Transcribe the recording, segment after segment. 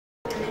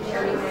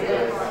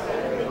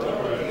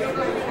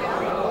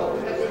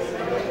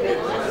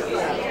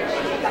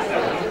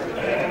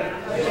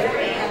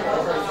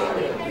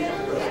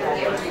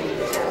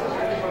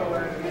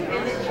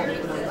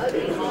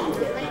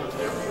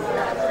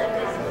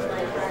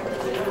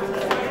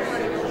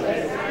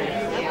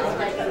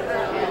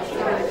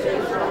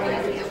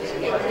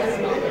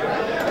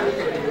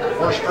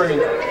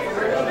screen.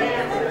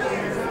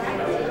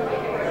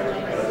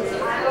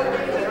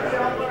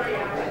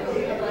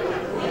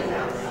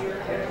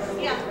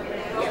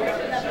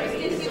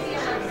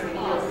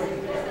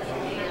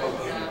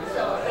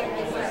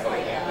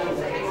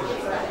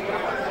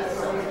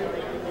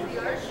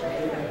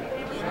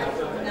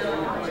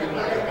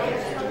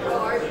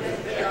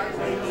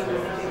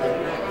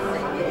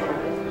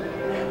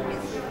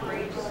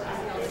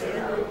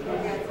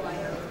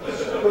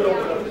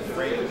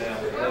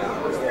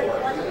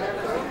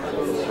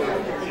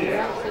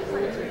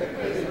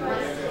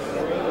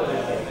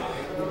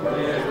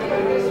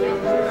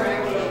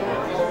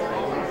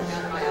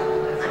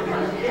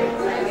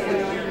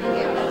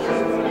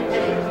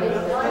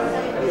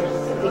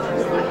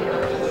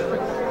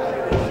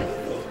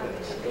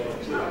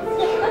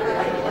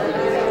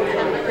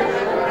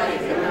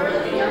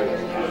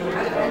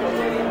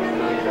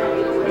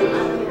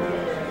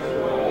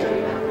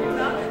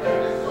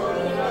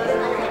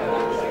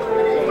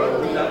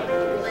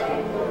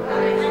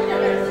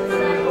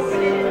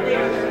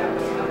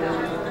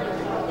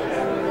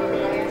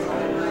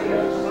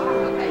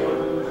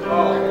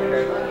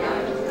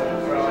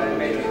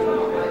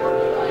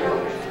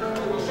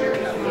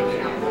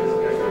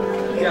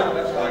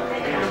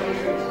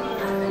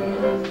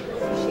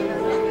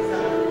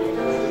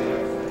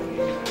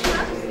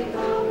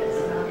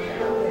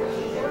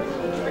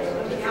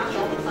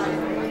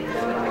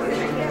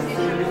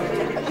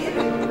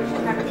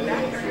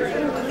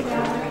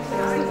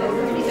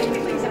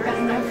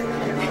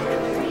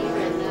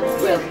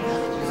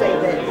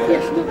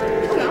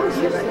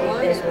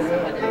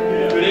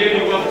 Good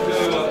evening, welcome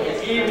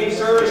to evening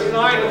service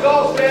tonight. Let's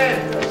all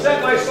stand,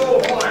 set my soul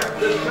afire.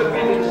 This should be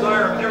the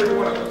desire of every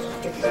one of us.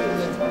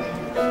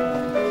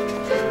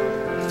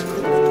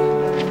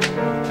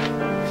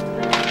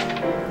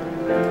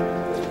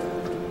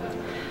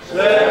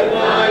 Set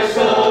my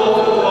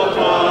soul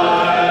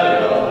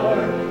afire, Lord,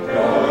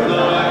 for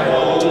thy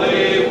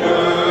holy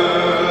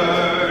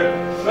word.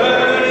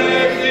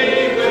 Burning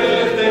deep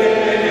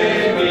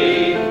within me,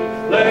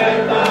 let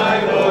thy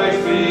voice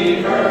be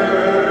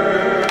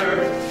heard.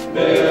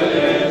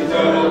 Millions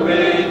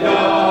open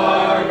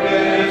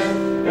darkness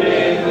in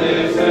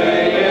this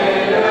day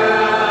and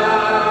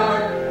hour.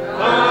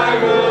 I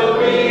will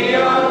be a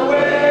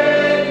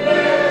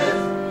witness,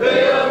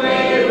 fill me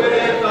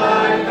with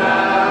thy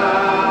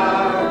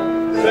power.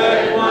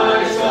 Set my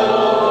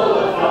soul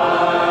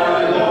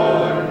afire,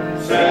 Lord,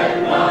 set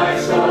my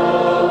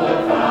soul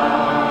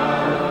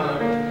afire.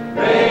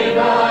 Make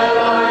my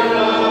life a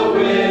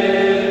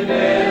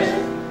witness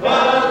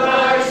of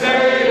thy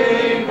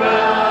saving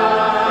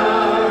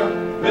power.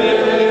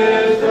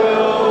 Millions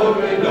drove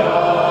in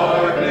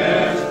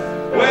darkness,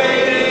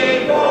 waiting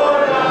for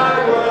thy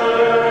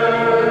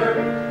word.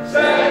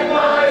 Set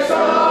my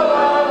soul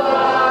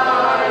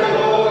afire,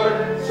 Lord,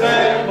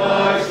 set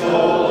my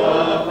soul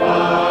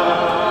afire.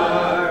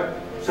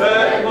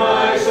 Set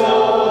my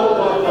soul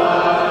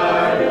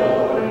afire,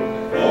 Lord,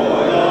 for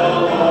the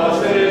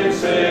lost in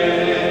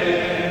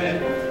sin.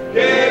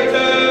 Give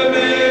to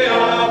me a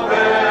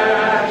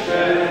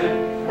passion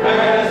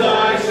as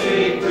I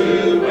seek to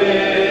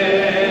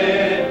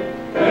win.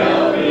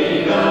 Help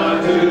me not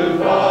to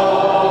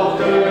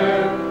falter,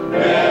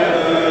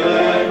 never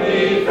let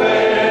me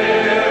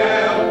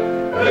fail.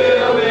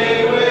 Fill me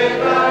with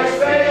thy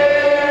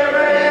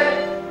spirit,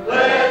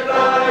 let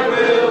thy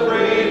will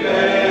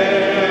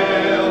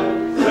prevail.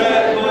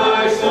 Set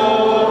my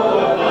soul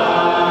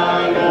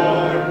afire,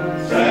 Lord,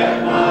 set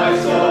my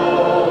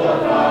soul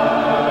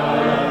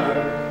afire.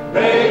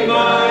 Make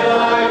my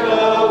life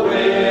a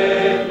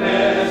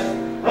witness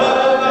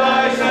of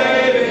thy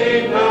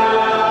saving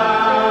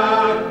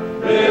power.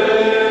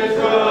 Millions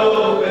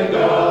drove in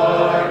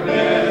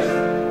darkness,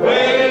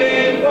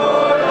 waiting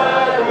for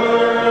thy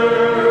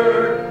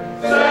word.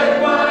 Set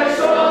my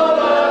soul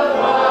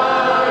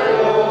afire,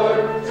 Lord,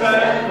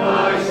 set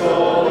my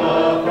soul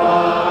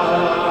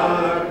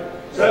afire.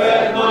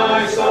 Set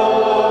my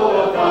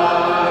soul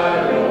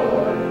afire,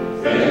 Lord,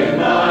 in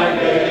my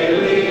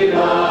daily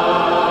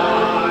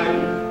life.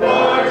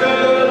 For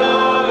too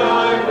long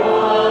I've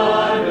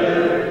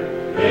wandered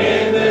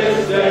in this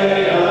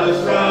day of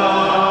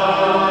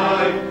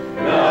strife.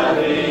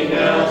 Nothing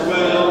else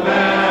will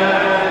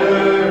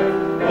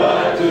matter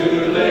but to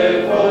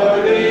live for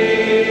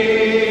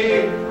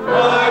thee. I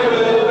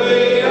will be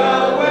a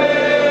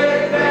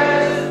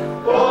witness,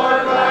 for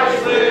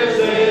Christ lives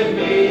in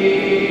me.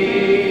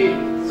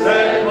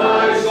 Set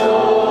my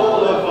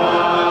soul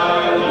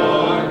afire,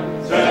 Lord,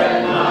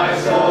 set my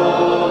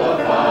soul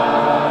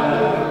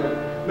afire.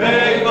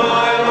 Make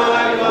my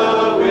life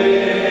a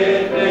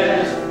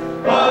witness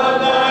of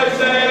thy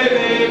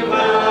saving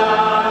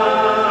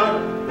power.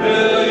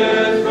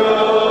 Millions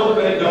drove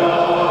in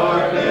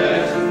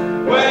darkness,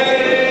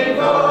 waiting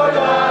for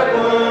thy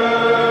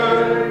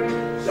word.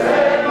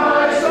 Set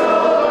my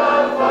soul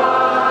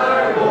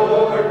afire,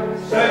 Lord,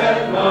 set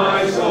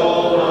my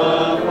soul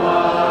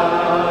afire.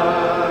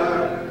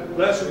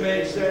 Let's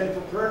remain standing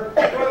for prayer.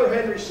 Brother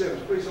Henry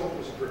Sims, please open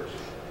us in prayer.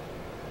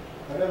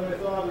 Our Heavenly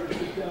Father, as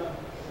we come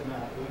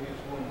tonight, we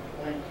just want to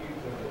thank you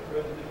for the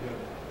privilege of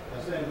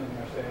assembling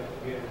ourselves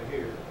together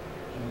here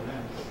in the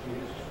name of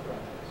Jesus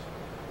Christ.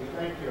 We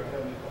thank you, our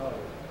Heavenly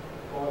Father,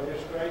 for this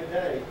great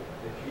day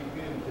that you've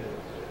given to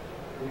us.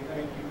 We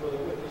thank you for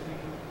the witnessing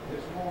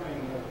this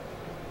morning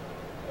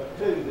of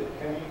two that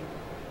came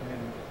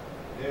and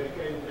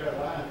dedicated their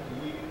life to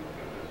you.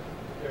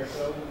 Their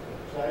souls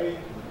were saved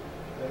and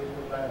they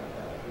were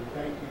baptized. We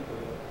thank you for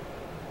the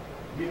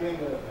giving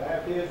of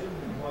baptism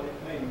and what it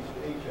means to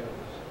each of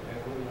us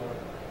as we are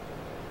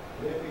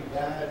living,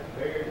 died,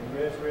 buried, and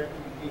resurrected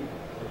again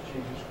as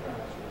Jesus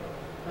Christ was.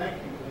 Thank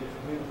you for this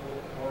beautiful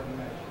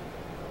ordination.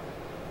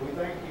 We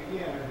thank you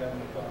again, our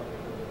Heavenly Father,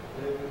 for the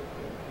privilege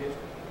of just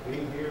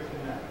being here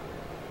tonight.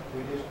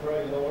 We just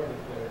pray, Lord,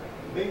 if there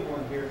be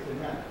one here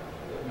tonight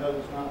that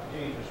knows not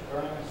Jesus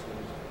Christ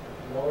as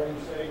Lord and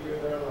Savior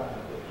of their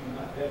lives, that you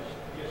might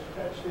just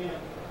touch them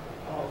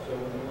also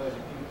in the way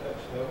that you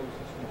touch those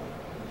this morning.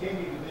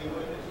 Continue to be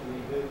with us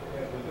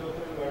as we go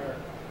through our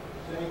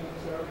singing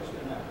service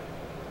tonight.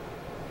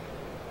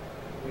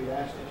 We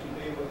ask that you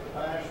be with the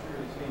pastor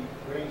as he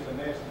brings a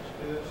message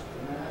to us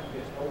tonight.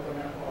 Just open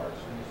our hearts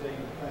and receive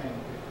the things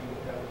that you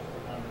will tell us to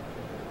learn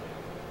tonight.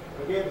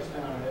 Forgive us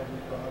now, our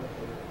Heavenly Father,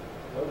 for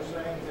those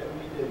things that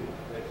we do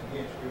that's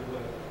against your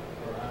will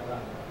for our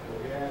life.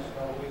 For we ask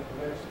all we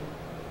blessing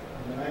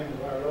in the name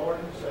of our Lord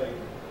and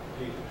Savior,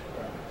 Jesus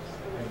Christ.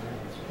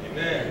 Amen.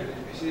 Amen.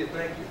 You see it,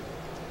 thank you.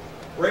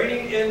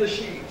 Raining in the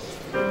sheets.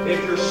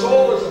 If your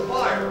soul is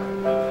afire,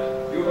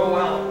 you'll go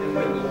out and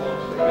win the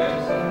lost.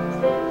 Amen.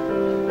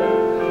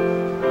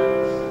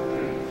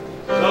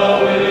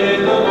 So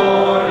in the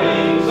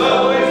morning,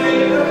 so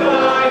in the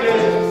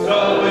kindness,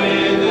 so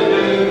in the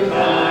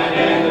noontime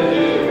and the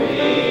dewy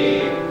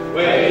eve,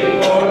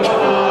 waiting for the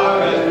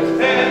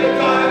harvest and the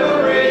time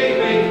of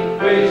reaping,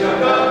 we shall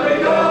come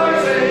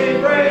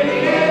rejoicing,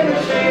 raining in the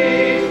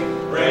sheaves,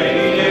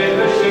 raining in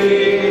the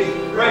sheaves,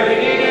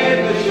 raining in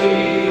the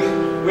sheaves.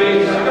 We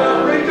shall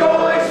come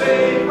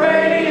rejoicing,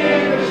 raining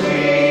in the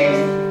sheaves,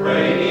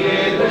 raining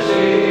in the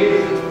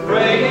sheaves,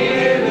 raining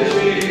in the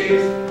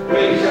sheaves.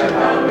 We shall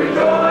come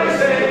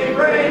rejoicing,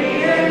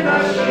 raining in the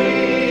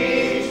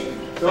sheaves.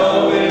 So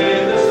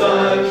in the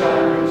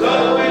sunshine,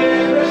 so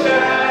in the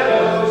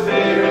shadows,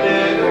 spirit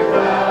in the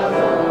clouds,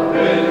 on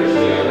winter's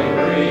chilling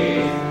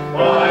breeze,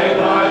 by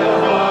the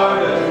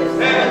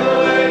harvest and the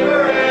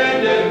labor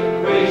ended,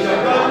 we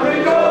shall come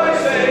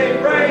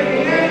rejoicing,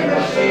 raining in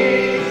the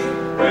sheaves,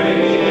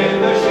 raining in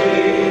the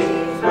sheaves,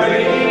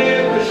 raining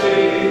in the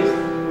sheaves.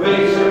 We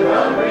shall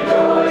come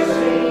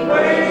rejoicing,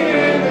 raining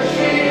in the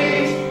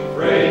sheaves,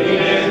 raining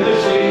in the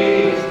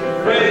sheaves,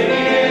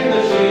 raining in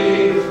the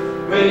sheaves.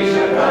 We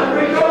shall come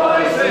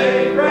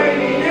rejoicing,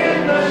 raining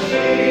in the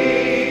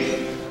sheaves.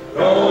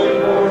 Going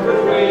forth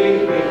with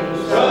weeping,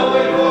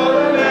 sowing for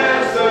the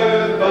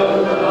Master,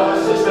 both of us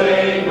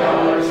sustained,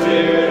 our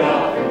spirit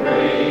often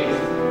grieves.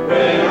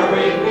 When our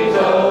weeping's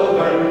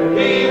over,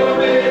 he will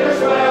bid us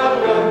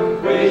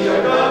welcome. We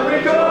shall come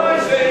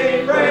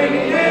rejoicing,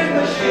 raining in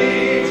the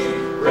sheaves,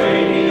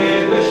 raining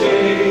in the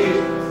sheaves,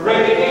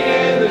 raining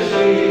in the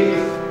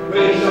sheaves.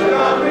 We shall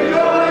come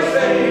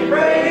rejoicing,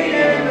 raining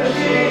in the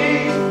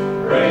sheaves,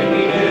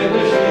 raining in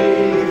the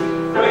sheaves,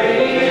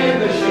 raining in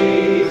the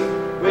sheaves.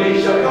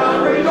 We shall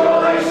come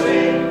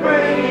rejoicing,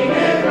 raining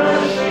in the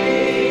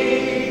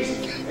sheaves.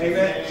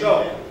 Amen.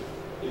 So,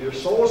 if your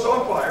soul is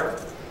on fire,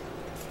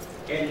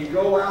 and you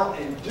go out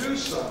and do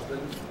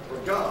something for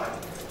God,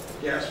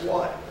 guess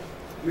what?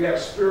 You have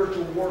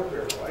spiritual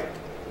warfare, right?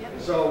 Yep.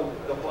 And so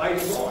the fight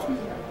is on.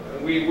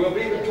 And we will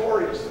be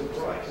victorious in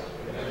Christ.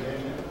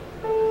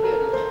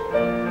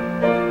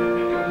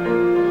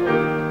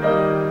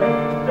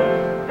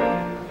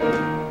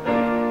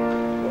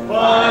 The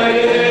fight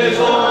is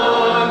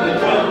on, the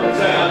trumpet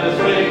sound is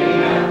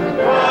ringing out.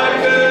 The cry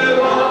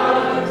to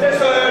arms is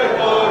heard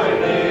far and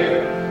near.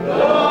 The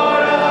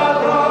Lord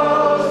of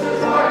hosts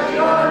is marching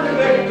on to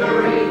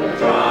victory. The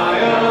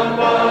triumph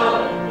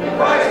of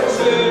Christ will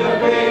soon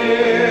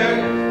appear.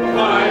 The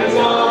fight is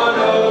on,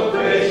 O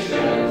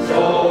Christian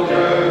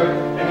soldier,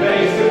 and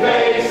face to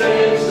face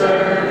in strife.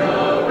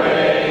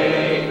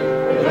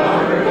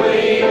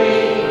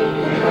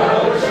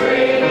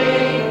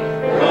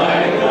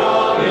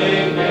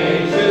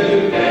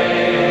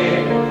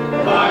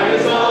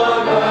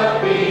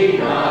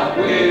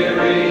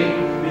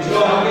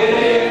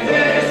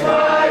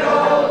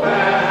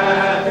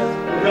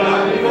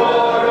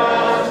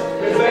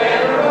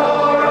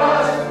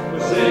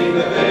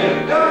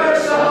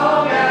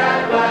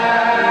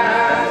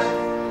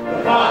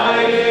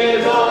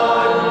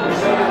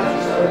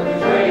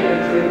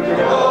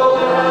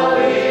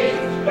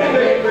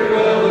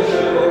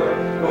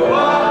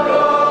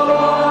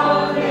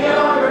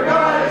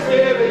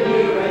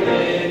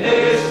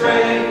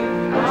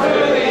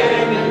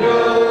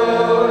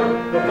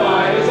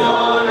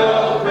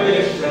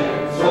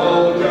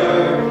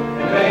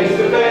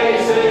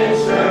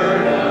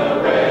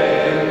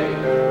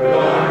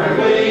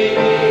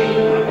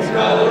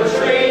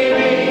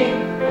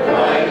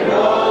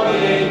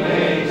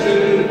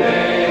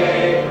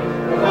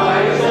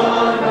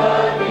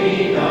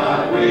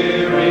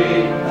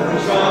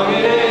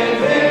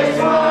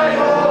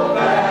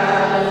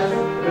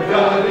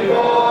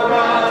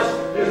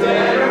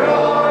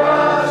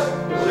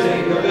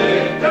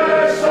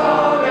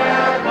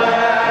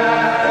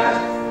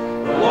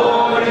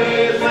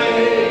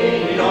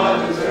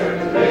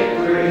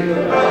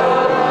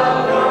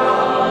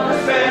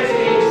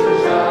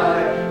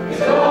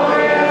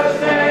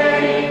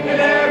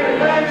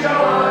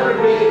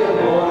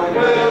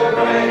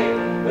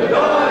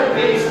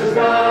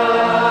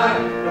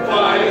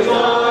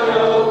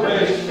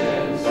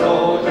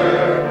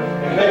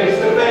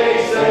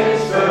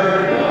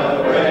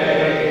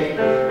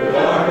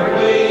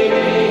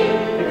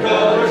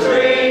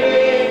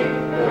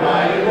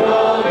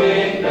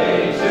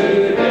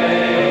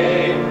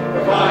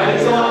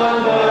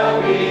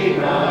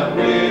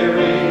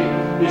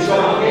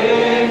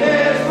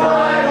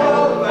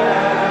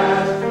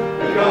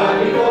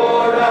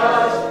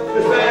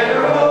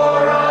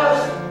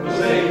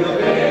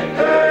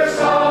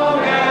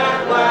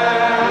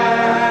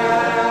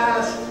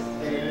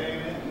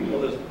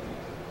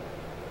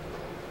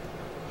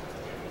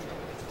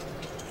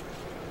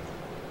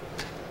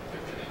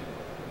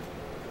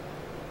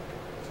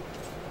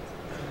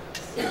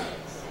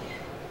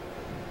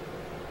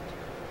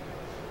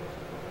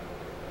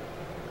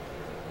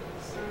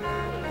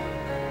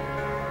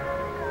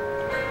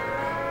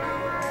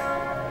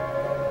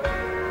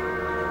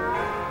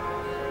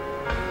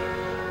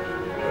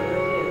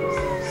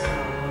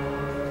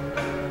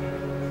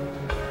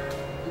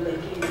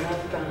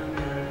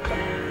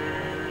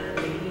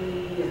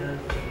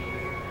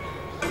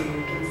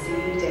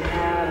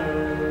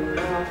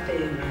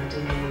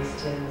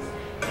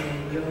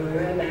 you're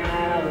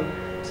about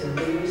to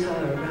lose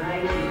heart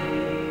right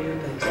here,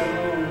 but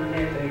don't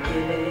ever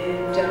give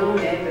in, don't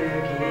ever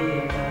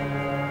give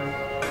up.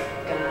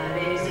 God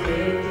is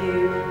with you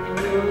and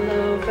you'll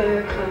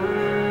overcome.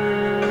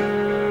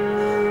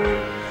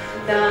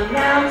 The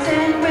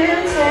mountain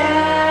will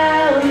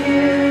tell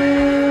you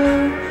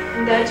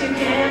that you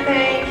can't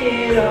make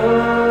it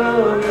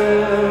over.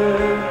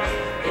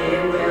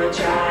 It will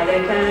try to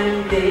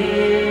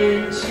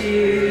convince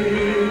you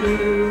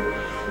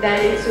that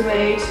it's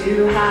way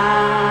too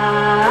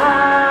high.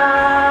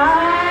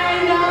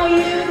 No,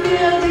 you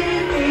feel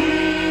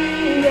defeated.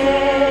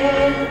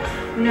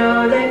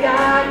 Know that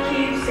God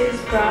keeps his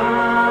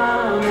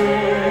promise.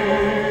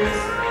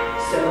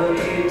 So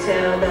you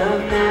tell the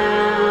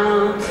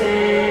mountain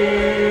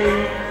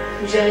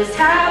just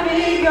how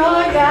big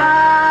your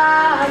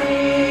God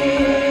is.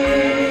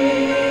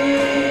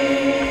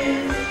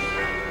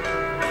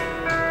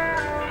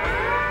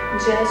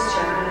 Just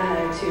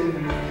try to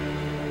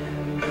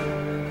remember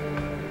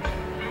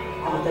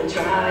all the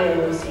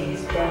trials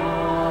he's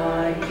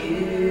brought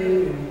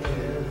you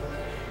through,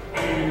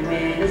 and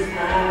when his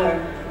power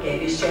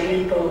gave you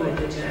strength for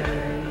the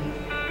journey,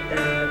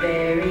 the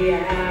very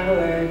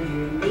hour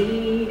you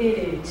needed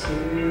it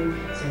to.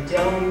 So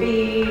don't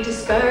be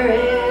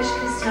discouraged,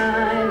 'cause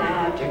time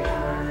after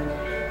time,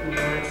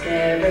 God's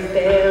never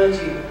failed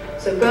you.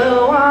 So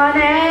go on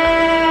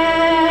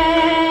and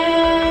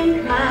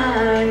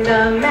climb.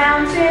 The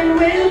mountain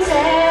will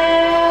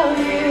tell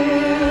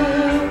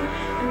you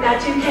that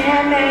you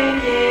can't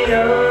make it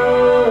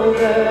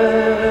over.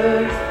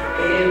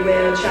 It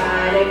will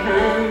try to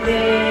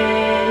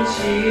convince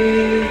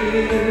you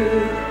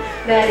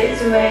that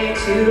it's way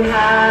too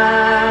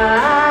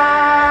high.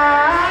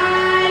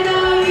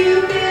 Though you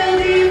feel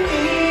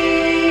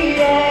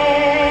defeated,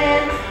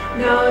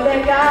 know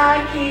that God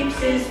keeps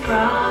his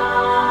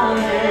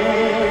promise.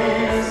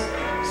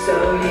 So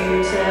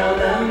you tell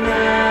the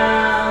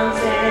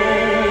mountain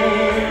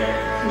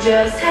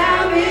just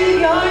how big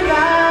your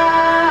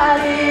God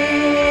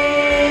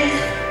is.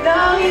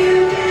 Though you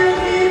feel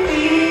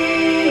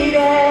defeated,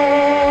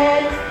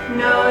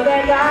 know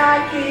that God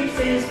keeps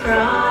his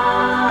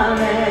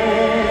promise.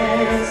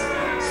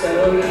 So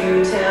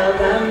you tell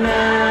the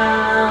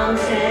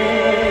mountain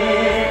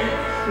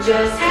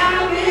just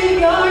how big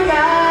your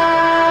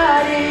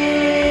God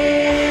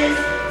is.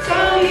 So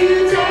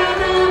you tell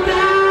the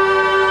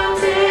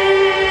mountain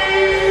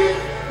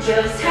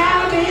just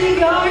how big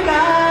your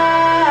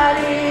God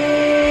is.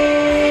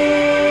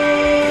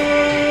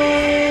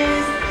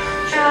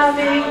 How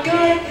big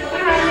your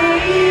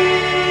God is.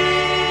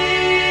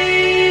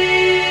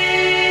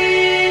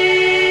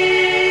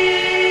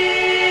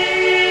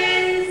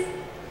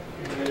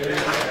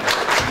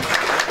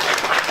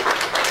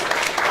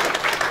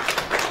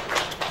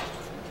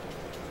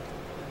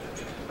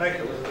 Thank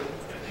you, Elizabeth.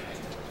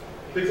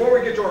 Before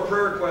we get to our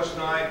prayer request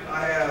tonight,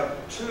 I have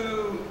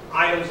 2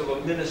 items of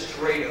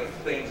administrative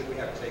things that we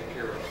have to take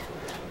care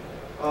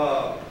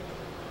of.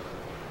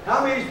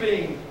 How many is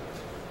being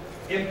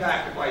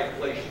impacted by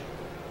inflation?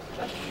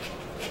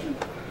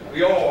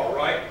 We all are,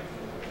 right?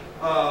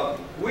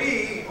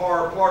 We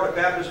are part of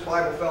Baptist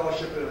Bible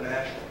Fellowship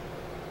International.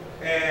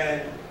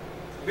 And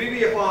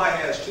BBFI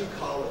has 2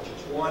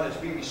 colleges. One is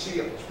BBC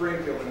up in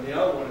Springfield, and the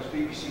other one is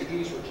BBC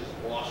East, which is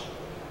in Boston.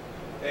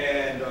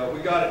 And we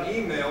got an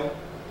email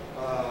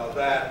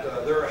that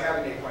they're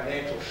having a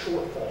financial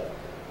shortfall.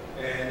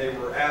 And they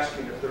were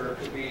asking if there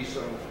could be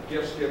some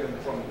gifts given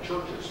from the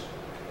churches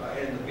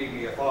in the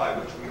BBFI,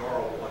 which we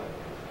are one.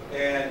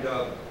 And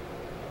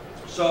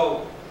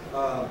so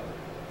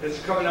it's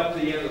coming up to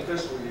the end of the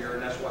fiscal year,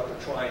 and that's what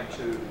they're trying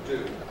to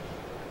do.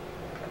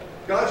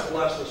 God's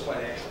blessed us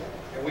financially,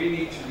 and we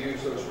need to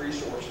use those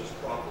resources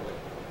properly.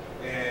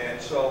 And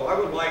so I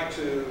would like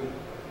to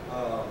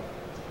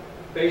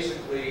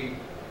basically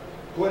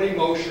put a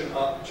motion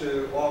up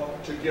to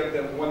give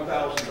them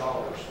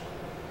 $1,000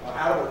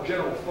 out of our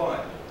general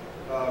fund.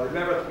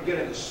 Remember, at the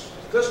beginning of this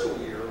fiscal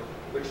year,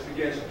 which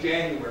begins in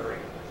January,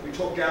 we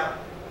took out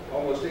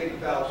almost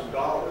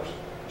 $80,000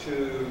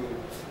 to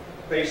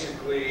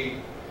basically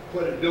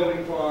put in a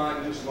building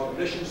fund, do some other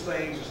missions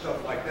things and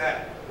stuff like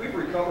that. We've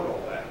recovered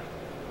all that.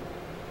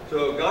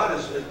 So God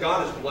is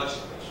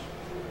blessing us.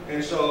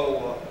 And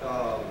so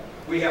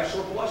we have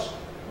surplus,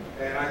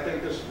 and I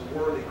think this is a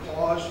worthy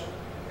cause.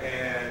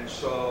 And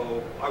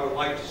so I would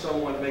like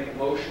someone to make a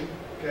motion.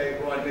 Okay,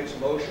 Brian makes a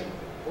motion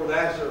for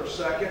that. Is there a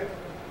second?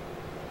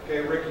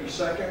 Okay, Ricky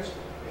seconds.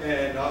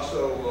 And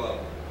also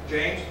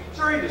James. Is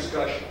there any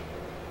discussion?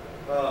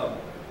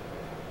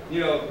 You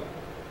know,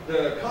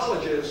 the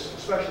colleges,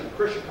 especially the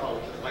Christian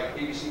colleges like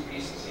BBC,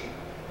 PCC,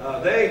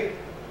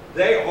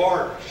 they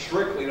are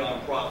strictly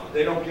nonprofit.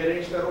 They don't get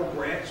any federal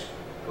grants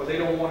because they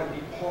don't want to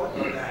be part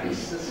of that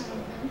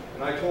system.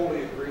 And I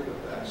totally agree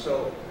with that.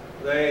 So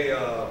they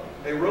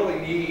really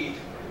need,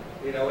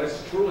 you know,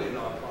 it's truly a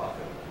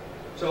nonprofit.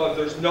 So if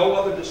there's no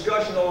other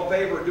discussion, all in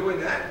favor of doing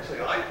that, say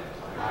aye.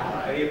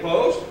 Aye. Any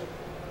opposed?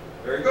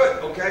 Very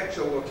good. Okay,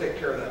 so we'll take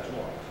care of that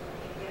tomorrow.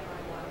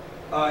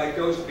 It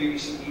goes to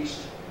BBC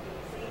East.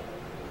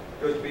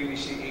 goes to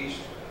BBC East.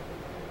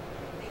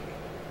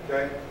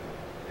 Okay?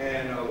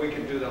 And we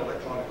can do that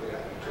electronically, I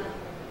think, too.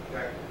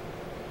 Okay?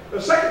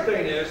 The second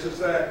thing is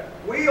that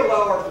we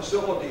allow our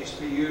facilities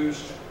to be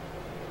used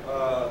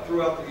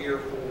throughout the year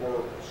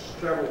for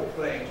several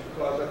things,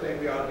 because I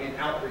think we ought to be an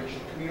outreach in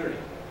the community.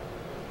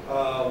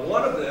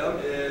 One of them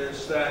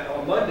is that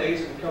on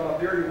Mondays, if you come up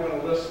here, you want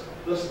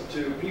to listen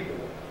to people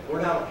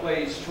learn how to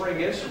play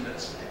string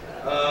instruments.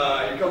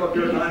 You come up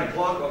here at 9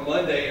 o'clock on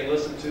Monday and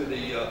listen to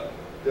the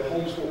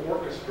homeschool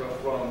orchestra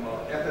from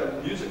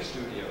FM Music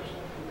Studios.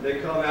 They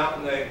come out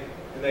and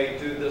they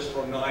do this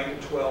from 9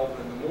 to 12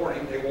 in the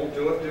morning. They won't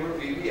do it through a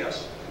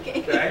VBS.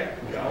 Okay?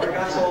 We already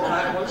got sold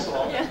that one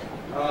song. Yeah.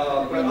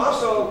 But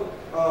also,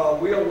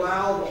 we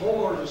allow the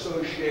Homeowners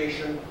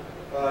Association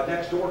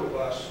next door to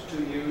us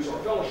to use our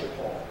fellowship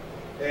hall.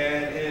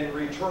 And in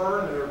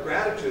return, their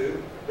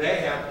gratitude, they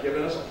have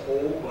given us a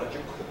whole bunch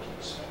of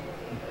cookies.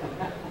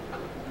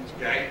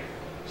 Okay?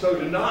 So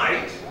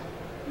tonight,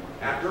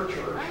 after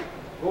church,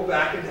 go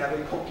back and have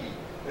a cookie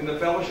in the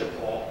fellowship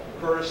hall,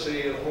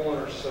 courtesy of the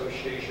Homeowners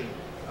Association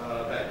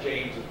that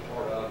James is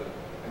part of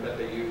and that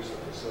they use the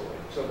facility.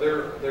 So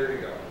there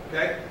you go.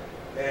 Okay?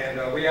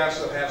 And we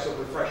also have some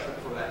refreshment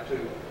for that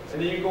too.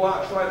 And then you can go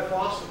out and try the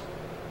faucet.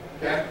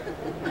 Okay?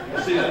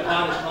 You see the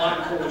pot is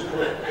hot before it's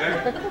cold.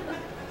 Okay?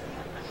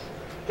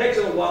 Takes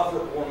a little while for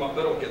it to warm up,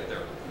 but it'll get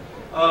there.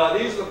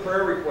 These are the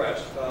prayer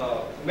requests.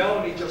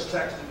 Melanie just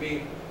texted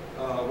me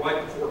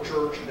right before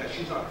church and that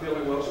she's not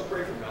feeling well, so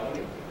pray for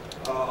Melanie.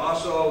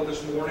 Also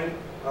this morning,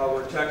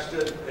 we're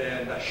texted,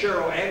 and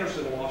Cheryl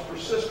Anderson lost her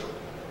sister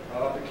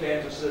up in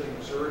Kansas City,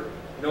 Missouri.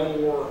 No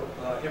more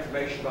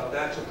information about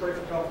that, so pray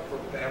for comfort for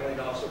the family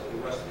and also for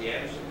the rest of the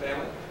Anderson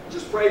family.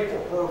 Just pray for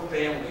her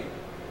family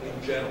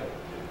in general.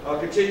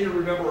 Continue to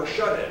remember our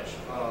shut-ins.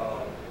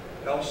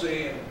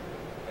 Elsie,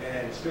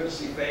 and it's good to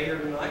see Faye here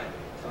tonight,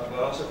 but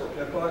also for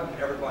Pippa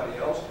and everybody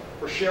else.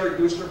 For Sherry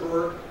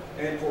Goosterberg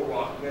and for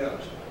Rock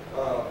Mims.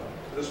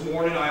 This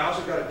morning I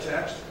also got a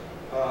text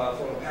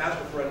from a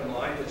pastor friend of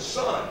mine. His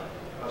son,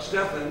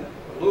 Stephen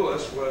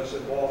Lewis, was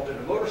involved in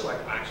a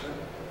motorcycle accident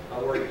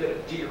where he hit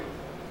a deer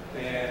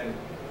and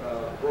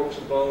broke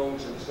some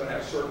bones, and he's going to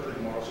have surgery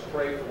tomorrow. So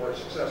pray for a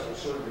successful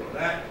surgery on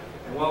that.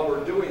 And while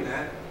we're doing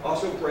that,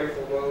 also pray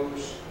for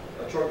those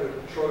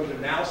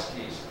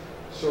Trojanowski's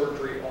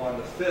surgery on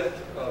the 5th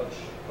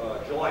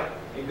of July.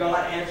 And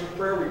God answered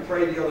prayer. We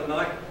prayed the other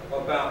night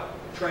about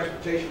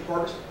transportation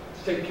partners.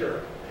 It's taken care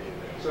of.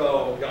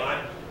 So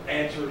God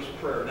answers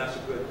prayer, and that's a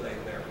good thing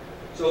there.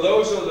 So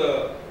those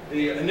are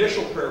the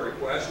initial prayer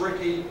requests.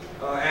 Ricky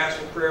asked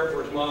for prayer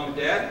for his mom and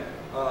dad.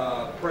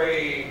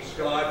 Praise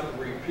God for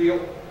the repeal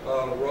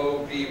of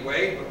Roe v.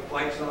 Wade, but the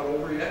fight's not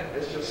over yet.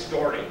 It's just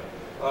starting.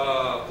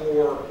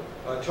 For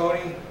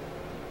Tony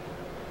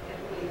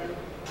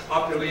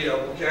Appolito,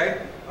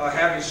 okay,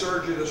 having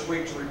surgery this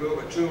week to remove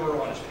a tumor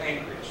on his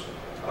pancreas.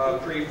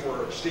 Pray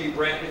for Steve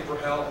Brantley for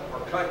help,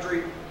 our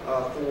country,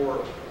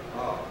 for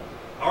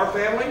our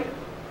family,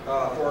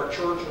 for our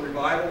church and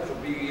revival, for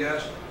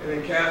BES, and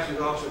then Cassie's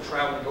also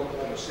traveling to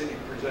Oklahoma City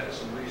to present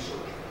some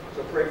research.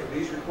 So pray for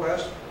these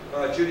requests.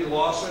 Judy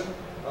Lawson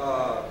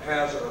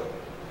has a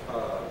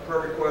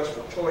prayer request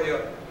for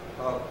Toya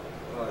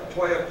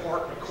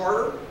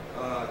Carter.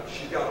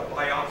 She's got a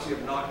biopsy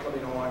of not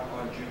coming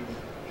on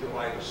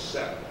July the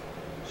 7th.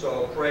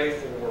 So pray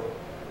for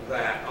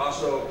that.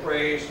 Also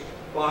praise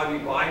Bobby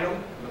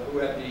Bynum, who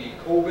had the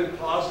COVID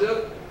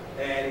positive,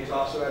 and he's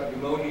also had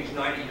pneumonia. He's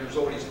 90 years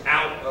old. He's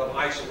out of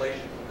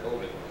isolation from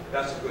COVID.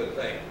 That's a good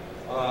thing.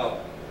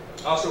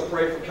 Also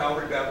pray for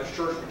Calvary Baptist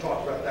Church. We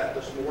talked about that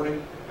this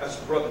morning. That's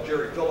Brother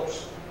Jerry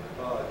Phillips'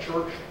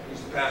 church.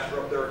 He's the pastor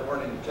up there in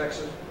Arlington,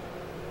 Texas.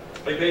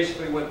 They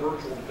basically went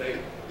virtual today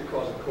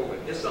because of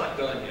COVID. It's not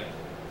done yet.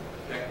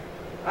 Okay?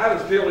 I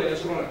have a feeling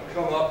it's going to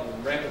come up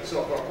and ramp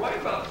itself up right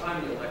about the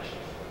time of the election.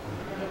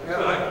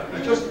 Yeah,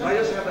 I just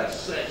have that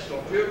sense,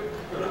 don't you?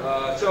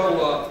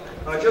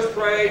 Just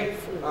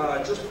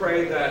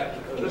pray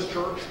that this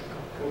church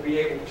will be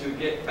able to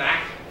get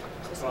back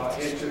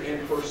into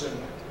in-person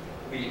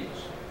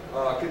meetings.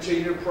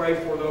 Continue to pray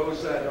for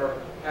those that are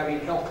having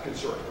health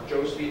concerns. For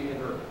Josephine in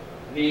her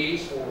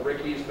knees, for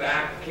Ricky's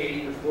back,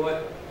 Katie your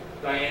foot,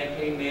 Diane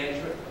pain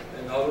management,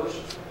 and others.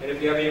 And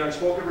if you have any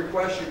unspoken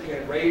requests, you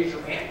can raise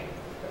your hand.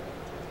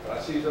 I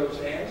see those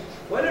hands.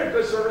 Wasn't there a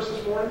good service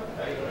this morning?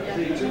 Yeah.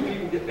 See 2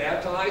 people get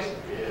baptized,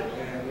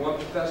 and 1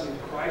 professing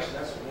Christ, and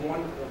that's a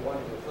wonderful,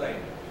 wonderful thing.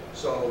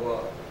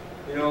 So,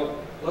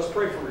 let's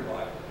pray for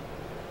revival.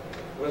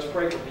 Let's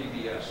pray for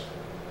BBS.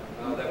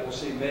 That we'll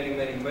see many,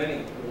 many,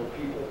 many more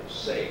people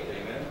saved.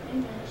 Amen?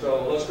 Amen.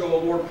 So let's go,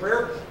 Lord, in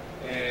prayer,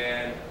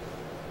 and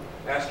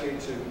ask Him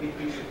to meet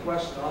these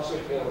requests, and also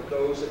for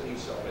those that need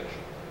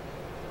salvation.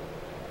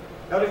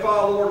 Heavenly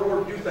Father,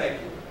 Lord, we do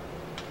thank you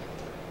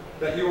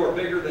that you are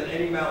bigger than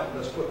any mountain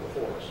that's put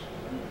before us.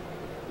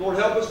 Lord,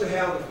 help us to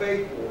have the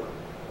faith, Lord,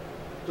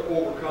 to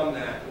overcome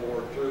that,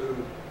 Lord, through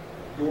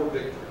your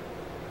victory.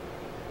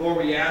 Lord,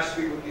 we ask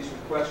you with these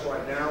requests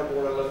right now.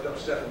 Lord, I lift up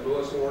Stephen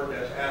Lewis, Lord, and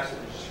ask that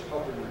you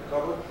help him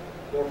recover.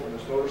 Lord, from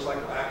this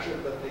motorcycle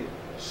accident, that the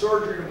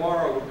surgery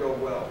tomorrow would go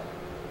well.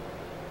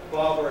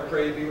 Father, I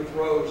pray to be with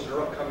Rose in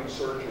her upcoming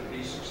surgery, to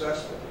be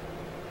successful.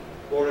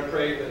 Lord, I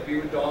pray that be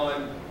with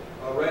Don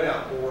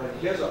Redout, Lord, in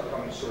his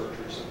upcoming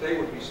surgeries, that they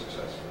would be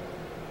successful.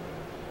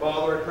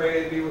 Father, I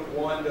pray to be with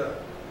Wanda,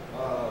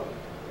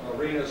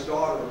 Rena's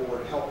daughter,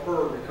 Lord, and help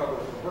her recover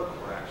from her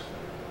car accident.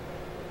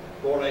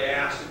 Lord, I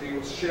ask to be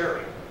with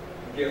Sherry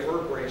and give her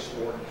grace,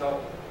 Lord, and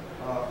help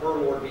her,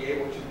 Lord, be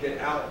able to get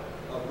out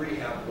of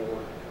rehab, Lord,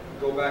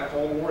 and go back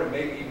home, Lord, and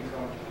maybe even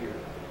come to here.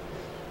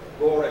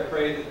 Lord, I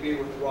pray that you be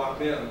with Rock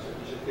Mims, and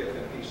you just give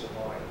him peace of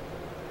mind.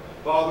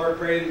 Father, I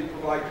pray that you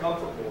provide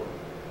comfort, Lord,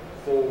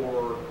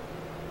 for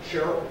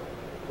Cheryl,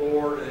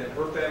 Lord, and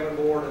her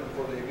family, Lord, and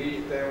for the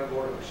immediate family,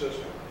 Lord, of her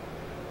sister.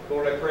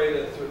 Lord, I pray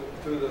that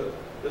through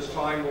this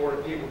time, Lord,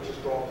 that people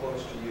just draw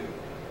close to you.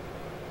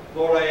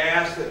 Lord, I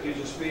ask that you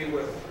just be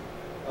with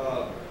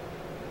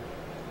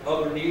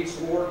other needs,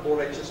 Lord.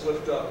 Lord, I just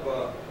lift up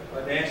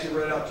Nancy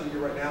right out to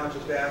you right now and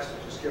just ask that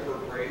you just give her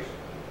grace.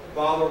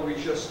 Father, we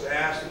just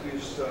ask that you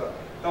just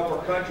help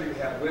our country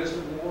to have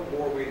wisdom, Lord.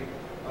 Lord, we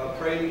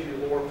praise you,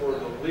 Lord, for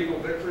the legal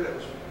victory that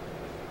was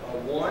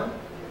won.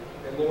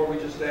 And Lord, we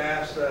just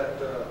ask that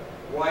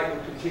right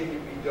will continue to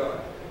be done.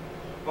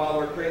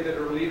 Father, I pray that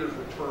our leaders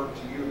would turn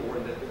to you, Lord,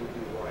 and that they would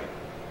do right.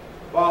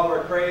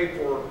 Father, I pray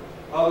for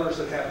others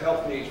that have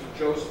health needs, for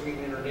Josephine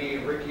in her knee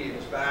and Ricky in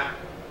his back.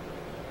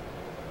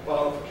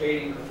 Father, for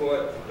Katie in her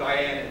foot, for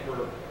Diane and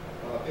her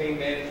pain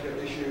management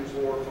issues,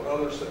 Lord, for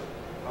others that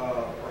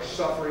are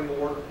suffering,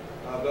 Lord,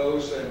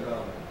 those in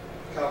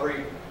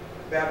Calvary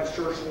Baptist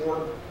Church,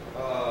 Lord,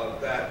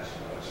 that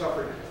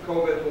suffering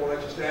COVID, Lord,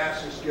 I just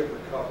ask you to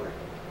give recovery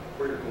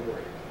for your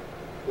glory.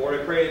 Lord,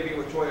 I pray to be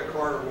with Toya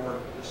Carter, Lord,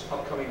 this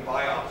upcoming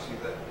biopsy,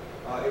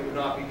 that it would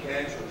not be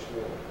cancerous,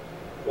 Lord.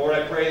 Lord,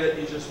 I pray that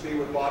you just be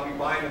with Bobby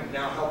Bynum,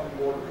 now helping,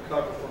 Lord, to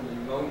recover from the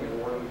pneumonia,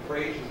 Lord. And we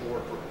praise you,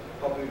 Lord, for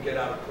helping him get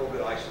out of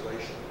COVID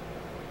isolation.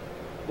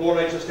 Lord,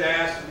 I just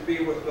ask to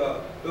be with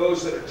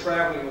those that are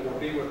traveling, Lord.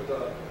 Be with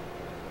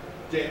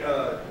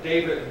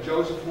David and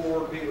Joseph,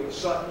 Lord. Be with the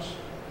Suttons.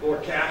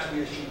 Lord,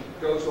 Cassidy, as she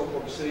goes to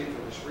Oklahoma City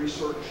for this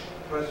research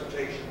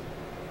presentation.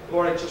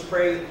 Lord, I just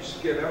pray that you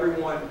just give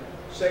everyone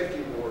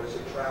safety, Lord, as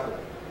they travel.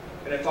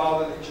 And then,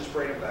 Father, that you just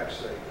bring them back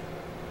safe.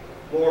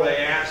 Lord, I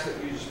ask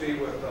that you just be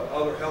with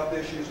other health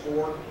issues,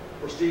 Lord.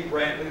 For Steve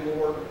Brantley,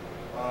 Lord.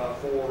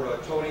 For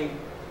Tony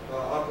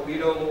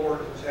Aquilito, Lord,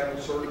 who's having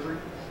surgery.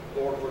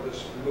 Lord, for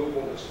this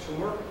removal of this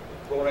tumor.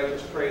 Lord, I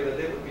just pray that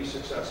it would be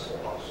successful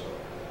also.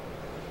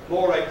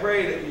 Lord, I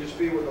pray that you just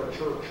be with our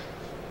church.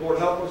 Lord,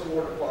 help us,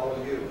 Lord, to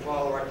follow you.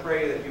 Father, I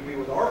pray that you be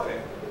with our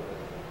family, Lord.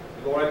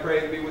 And Lord, I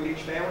pray to be with each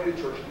family of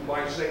the church. You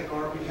bind Satan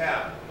on our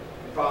behalf.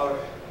 And Father,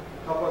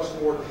 help us,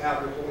 Lord, to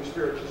have your Holy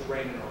Spirit just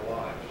reign in our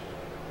lives.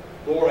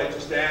 Lord, I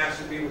just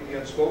ask to be with the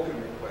unspoken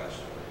request.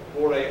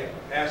 Lord, I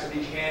ask that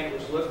each hand that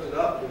was lifted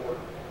up, Lord,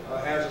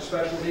 has a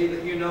special need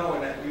that you know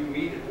and that you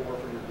meet it, Lord,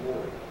 for your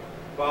glory.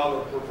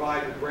 Father,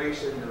 provide your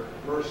grace and your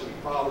mercy.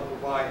 Father,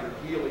 provide your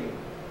healing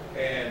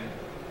and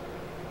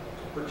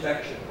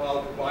protection.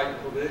 Father, provide your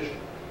provision.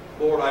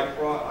 Lord,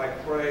 I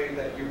pray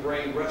that you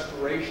bring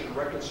restoration,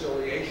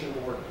 reconciliation,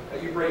 Lord,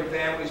 that you bring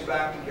families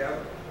back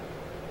together.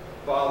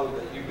 Father,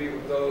 that you be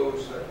with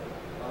those that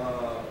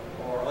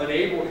are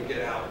unable to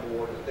get out,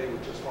 Lord, that they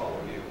would just follow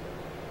you.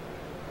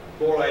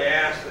 Lord, I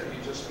ask that you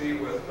just be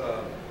with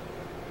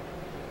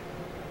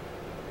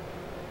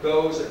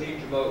those that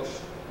need you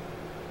most,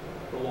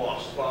 the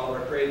lost. Father,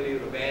 I pray to be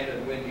with Amanda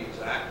and Wendy and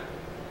Zach.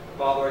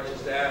 Father, I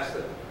just ask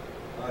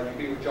that you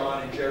be with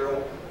John and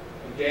Gerald,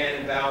 and Dan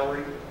and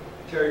Valerie,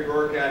 Terry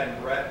Burgat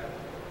and Brett,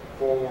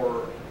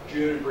 for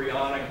June and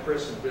Brianna and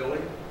Chris and Billy,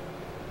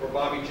 for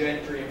Bobby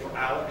Gentry and for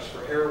Alex,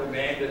 for Harold,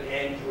 Amanda, and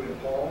Andrew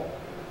and Paul,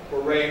 for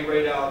Ray and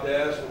Ray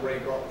Valdez, for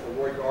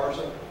Roy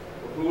Garza,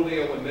 for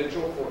Julio and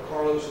Mitchell, for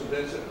Carlos and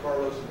Vincent,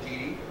 Carlos and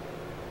Dee.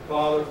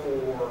 Father,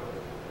 for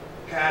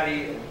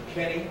Patty and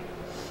Kenny.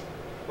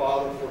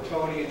 Father, for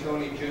Tony and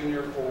Tony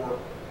Jr., for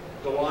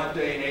Delonte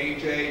and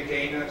AJ,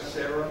 Dana,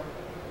 Sarah.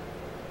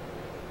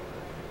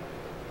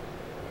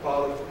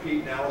 Father, for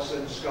Pete and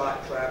Allison,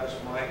 Scott, Travis,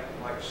 Mike,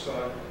 Mike's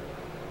son,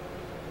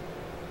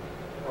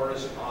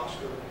 Ernest and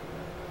Oscar.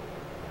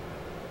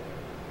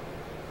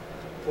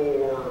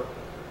 For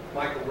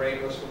Michael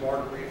Ramos, for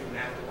Marguerite from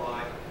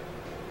Naphtali.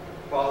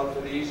 Father,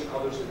 for these and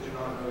others that do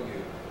not know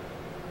you.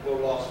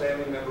 Lord, lost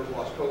family members,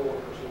 lost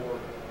co-workers, Lord.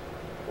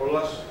 Or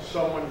unless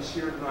someone is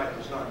here tonight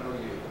does not know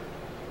you.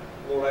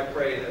 Lord, I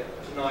pray that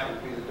tonight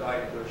would be the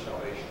night of their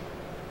salvation.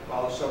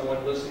 Father,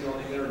 someone listening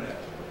on the internet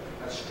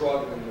that's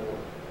struggling, Lord,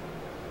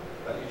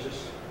 that you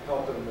just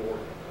help them, Lord,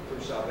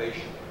 through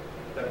salvation,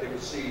 that they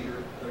would see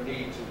their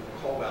need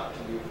to call out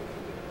to you for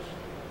forgiveness.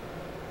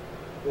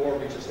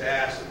 Lord, we just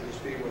ask that you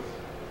just be with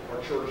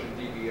our church in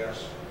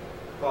DBS.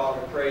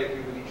 Father, I pray that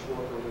you with each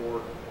worker,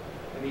 Lord,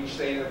 and each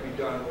thing that be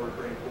done, Lord,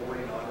 bring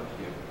glory and honor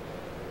to you.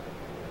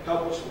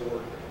 Help us,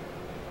 Lord,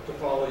 to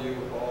follow you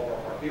with all of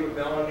our heart. Be with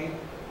Melanie.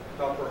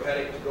 Help her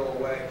headache to go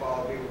away.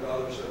 Father, be with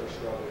others that are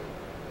struggling.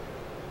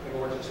 And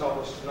Lord, just help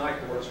us tonight,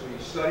 Lord, as we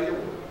study your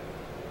word.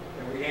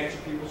 and we answer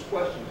people's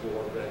questions,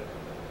 Lord, that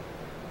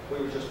we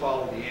would just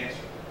follow the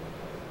answer.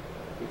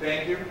 We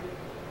thank you.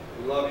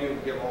 We love you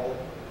and give all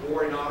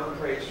glory and honor and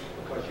praise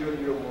because you and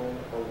you alone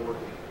are worthy.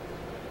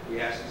 We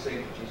ask and say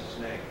in Jesus'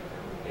 name.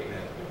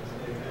 Amen.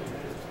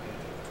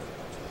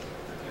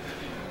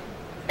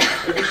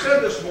 As we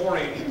said this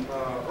morning,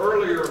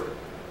 earlier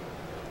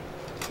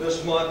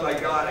this month, I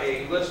got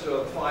a list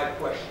of 5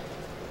 questions.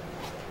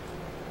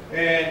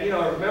 And,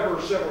 I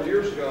remember several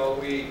years ago,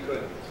 we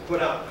could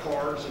put out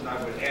cards and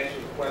I would answer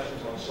the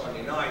questions on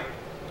Sunday night.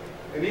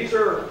 And these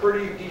are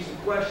pretty decent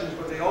questions,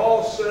 but they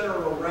all center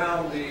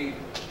around the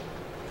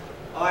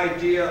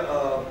idea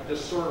of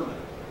discernment.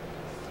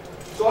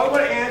 So I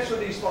want to answer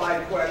these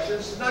 5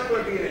 questions. It's not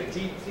going to be in a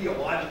deep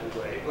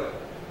theological way, but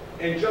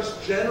in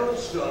just general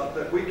stuff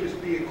that we can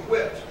be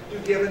equipped to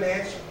give an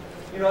answer.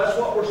 That's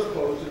what we're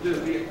supposed to do,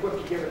 be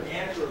equipped to give an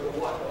answer to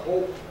what? The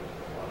hope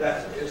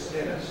that is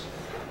in us.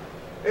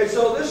 And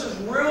so this is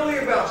really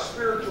about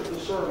spiritual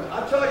discernment.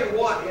 I tell you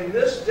what, in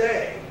this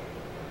day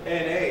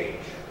and age,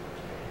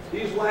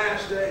 these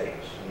last days,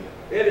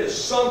 it is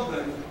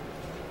something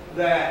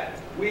that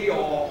we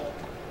all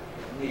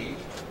need.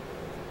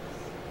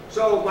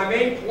 So my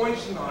main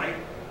points tonight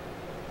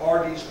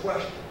are these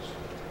questions.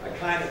 I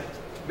kind of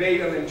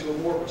made them into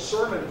more of a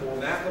sermon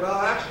format, but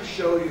I'll actually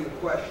show you the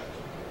questions.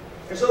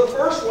 And so the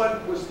first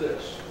one was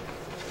this.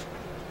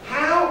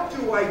 How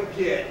do I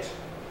get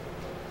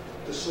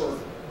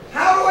discernment?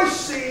 How do I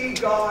see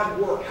God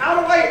work? How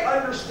do I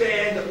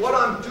understand that what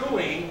I'm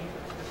doing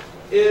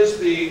is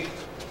the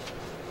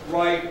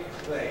right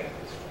thing?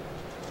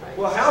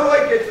 Well, how do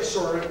I get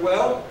discernment?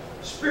 Well,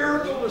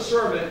 spiritual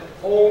discernment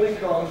only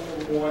comes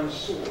from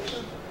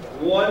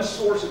one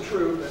source of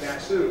truth, and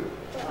that's who?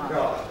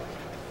 God.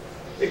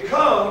 It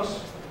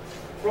comes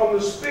from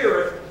the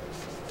Spirit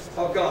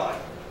of God.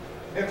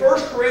 In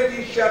 1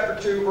 Corinthians chapter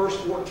 2, verse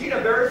 14, a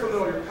very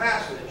familiar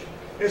passage,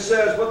 it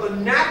says, but the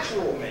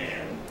natural man,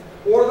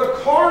 or the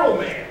carnal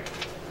man,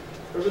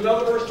 there's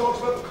another verse that talks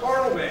about the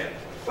carnal man,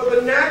 but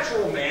the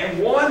natural man,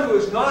 one who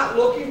is not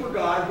looking for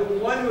God, but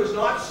one who is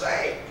not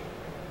saved,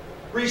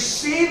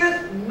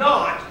 receiveth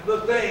not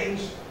the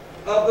things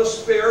of the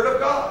Spirit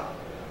of God.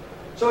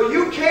 So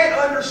you can't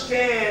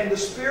understand the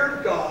Spirit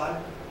of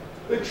God,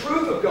 the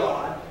truth of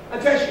God,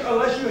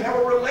 unless you have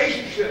a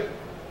relationship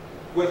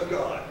with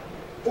God.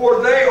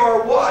 For they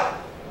are what?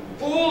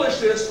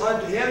 Foolishness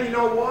unto him. You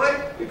know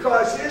why?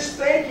 Because his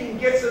thinking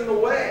gets in the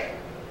way.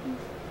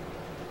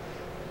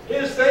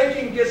 His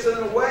thinking gets in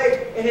the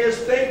way, and his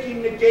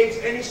thinking negates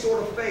any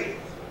sort of faith.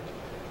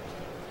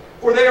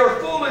 For they are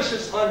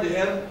foolishness unto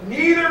him,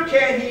 neither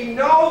can he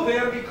know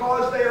them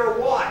because they are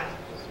what?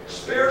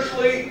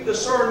 Spiritually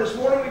discerned. This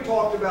morning we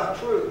talked about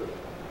truth.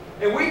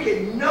 And we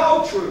can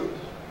know truth.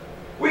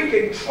 We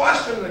can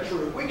trust in the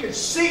truth. We can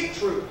seek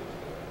truth.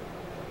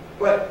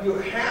 But you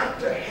have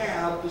to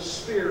have the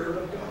Spirit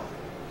of God.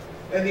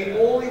 And the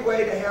only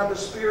way to have the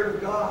Spirit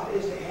of God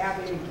is to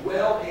have Him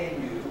dwell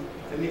in you.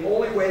 And the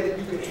only way that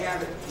you can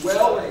have it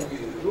dwell in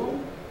you,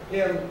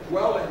 Him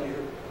dwell in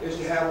you, is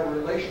to have a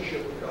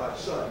relationship with God's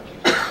Son,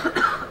 Jesus.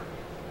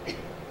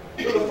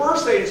 So the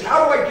first thing is,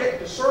 how do I get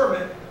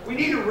discernment? We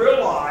need to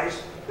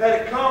realize that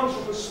it comes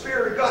from the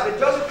Spirit of God. It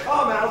doesn't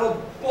come out of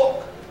a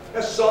book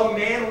that some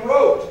man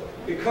wrote.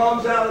 It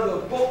comes out of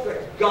the book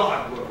that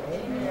God wrote.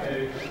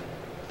 Amen.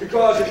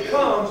 Because it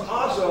comes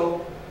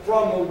also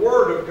from the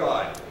Word of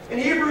God. In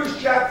Hebrews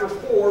chapter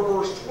 4,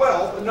 verse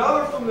 12,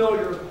 another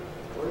familiar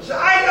word says,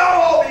 I know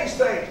all these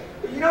things.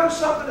 But you know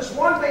something? It's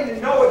one thing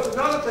to know it, it's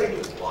another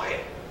thing to apply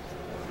it.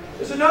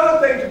 It's another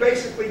thing to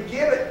basically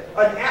give it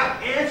an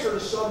apt answer to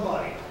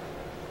somebody.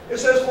 It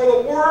says, for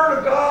the Word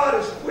of God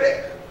is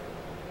quick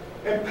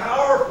and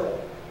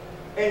powerful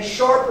and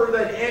sharper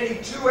than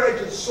any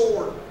two-edged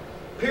sword,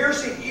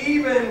 piercing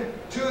even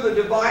to the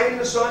dividing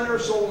asunder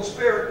of soul and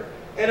spirit,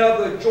 and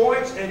of the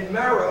joints and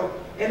marrow,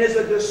 and is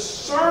a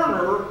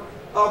discerner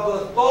of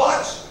the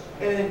thoughts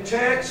and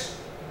intents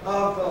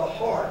of the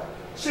heart.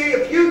 See,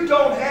 if you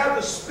don't have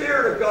the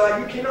Spirit of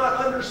God, you cannot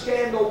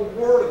understand the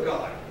Word of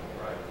God.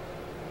 Right.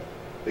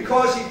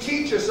 Because He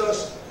teaches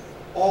us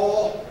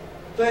all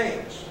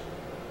things.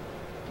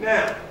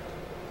 Now,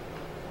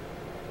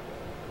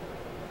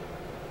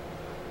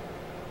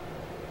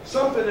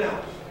 something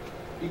else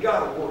you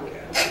got to work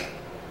at.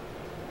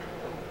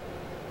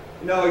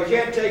 You know, you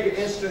can't take an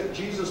instant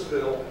Jesus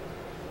pill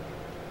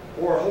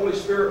or a Holy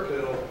Spirit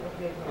pill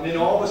and then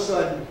all of a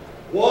sudden,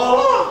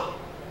 voila!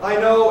 I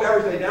know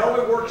everything. That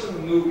only works in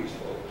the movies,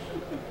 folks.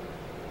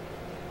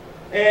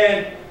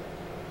 And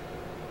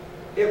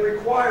it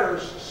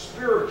requires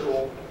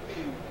spiritual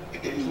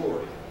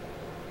maturity.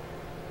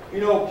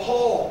 You know,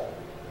 Paul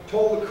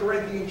told the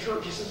Corinthian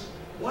church, he says,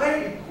 why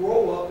don't you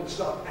grow up and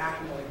stop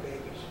acting like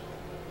babies?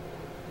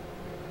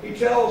 He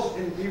tells,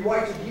 and he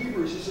writes in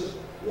Hebrews, he says,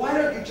 why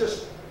don't you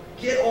just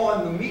get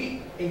on the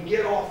meat and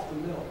get off the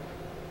milk?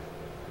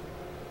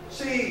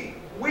 See,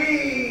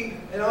 we,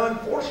 and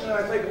unfortunately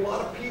I think a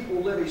lot of people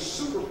live a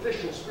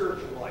superficial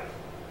spiritual life.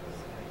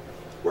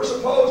 We're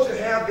supposed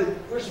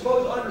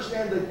to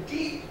understand the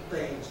deep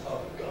things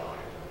of God.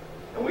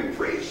 And we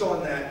preached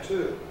on that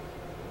too.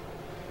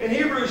 In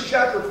Hebrews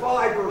chapter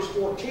 5, verse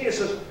 14, it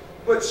says,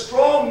 but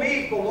strong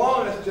meat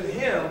belongeth to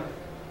him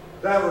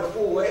that are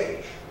full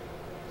age.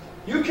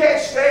 You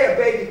can't stay a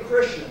baby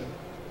Christian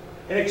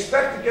and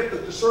expect to get the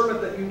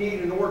discernment that you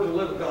need in order to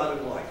live a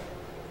godly life.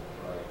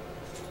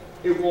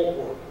 It won't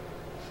work.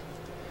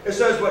 It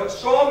says, but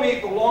strong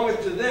meat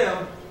belongeth to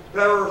them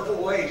that are of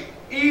full age,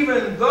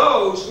 even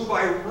those who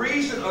by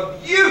reason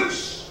of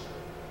use.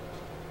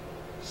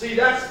 See,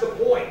 that's the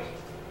point.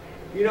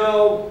 You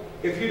know,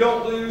 if you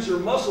don't lose your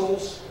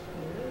muscles,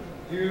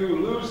 you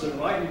lose them,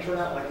 right? And you turn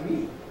out like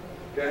me.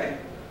 Okay?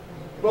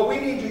 But we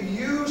need to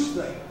use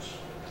things.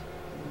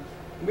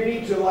 We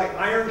need to, like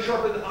iron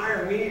sharpen the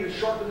iron. We need to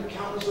sharpen the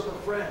countenance of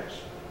our friends.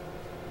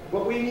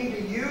 But we need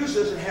to use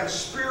this and have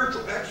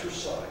spiritual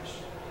exercise.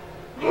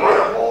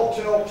 Paul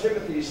tells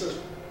Timothy, he says,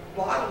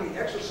 bodily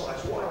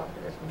exercise, what?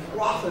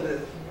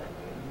 Profiteth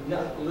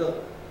not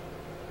little.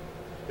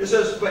 It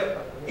says,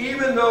 but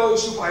even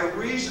those who by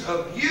reason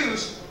of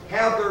use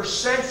have their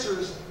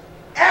senses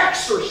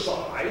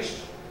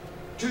exercised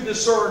to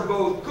discern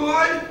both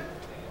good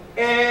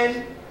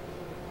and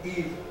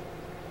evil.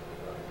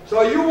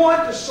 So you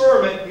want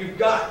discernment, you've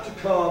got to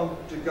come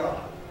to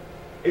God.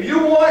 If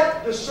you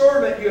want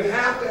discernment, you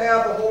have to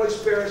have the Holy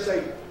Spirit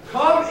say,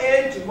 come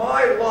into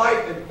my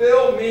life and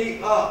fill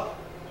me up.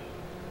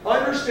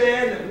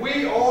 Understand that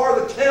we are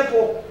the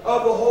temple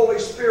of the Holy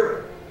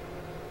Spirit.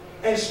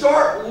 And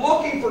start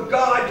looking for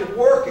God to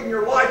work in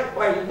your life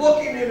by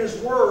looking in His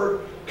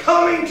Word,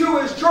 coming to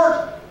His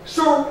church,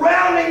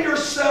 surrounding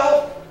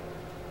yourself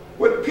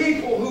with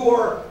people who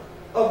are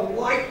of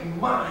like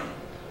mind.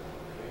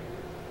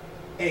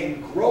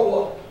 And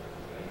grow up.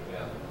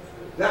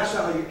 That's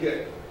how you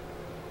get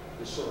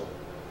discernment.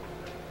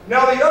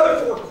 Now the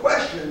other four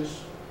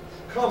questions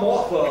come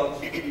off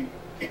of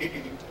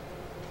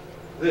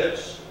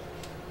this.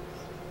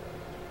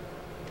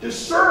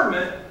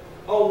 Discernment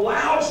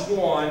allows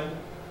one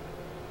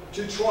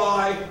to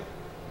try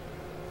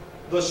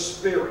the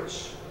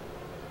spirits.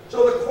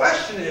 So the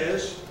question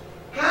is,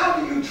 how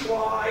do you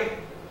try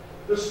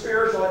the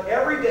spirits on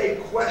everyday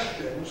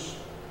questions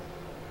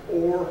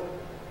or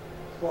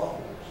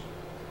problems?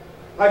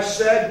 I've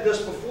said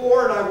this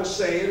before and I will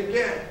say it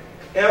again.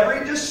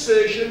 Every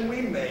decision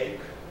we make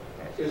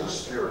is a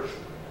spiritual.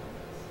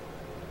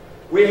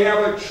 We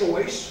have a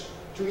choice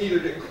to either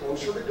get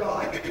closer to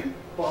God,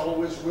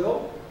 follow His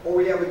will, or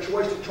we have a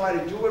choice to try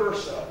to do it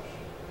ourselves.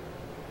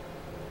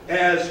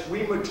 As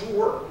we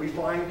mature, we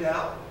find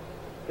out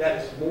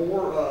that it's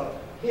more of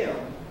Him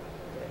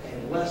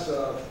and less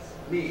of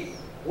me.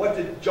 What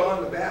did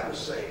John the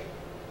Baptist say?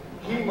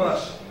 He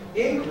must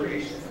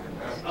increase,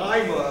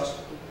 I must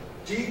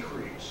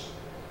decrease.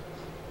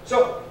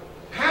 So,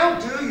 how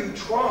do you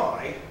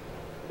try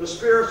the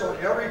spirits on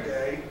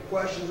everyday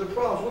questions and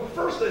problems? Well, the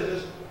first thing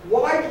is,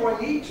 why do I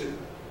need to?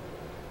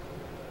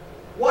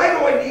 Why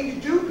do I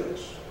need to do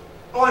this?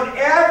 On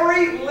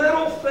every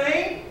little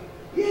thing?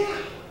 Yeah.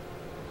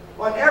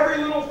 On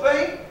every little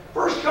thing?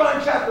 1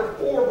 John chapter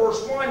 4,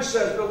 verse 1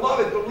 says,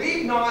 beloved,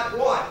 believe not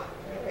what?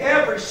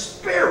 Every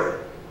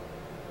spirit.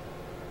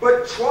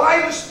 But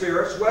try the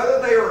spirits,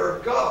 whether they are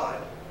of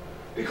God,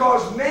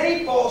 because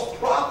many false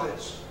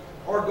prophets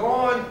are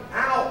gone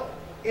out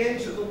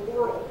into the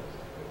world.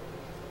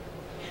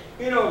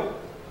 You know,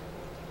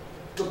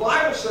 the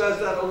Bible says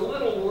that a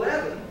little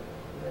leaven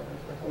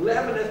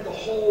leaveneth the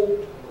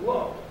whole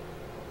lump.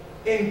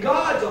 In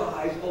God's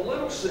eyes, a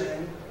little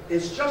sin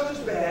is just as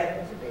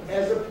bad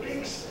as a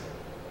big sin.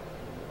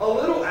 A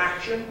little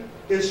action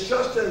is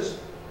just as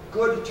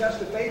good a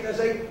test of faith as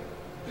a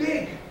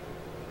big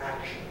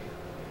action.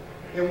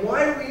 And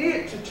why do we need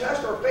it? To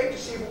test our faith to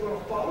see if we're going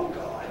to follow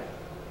God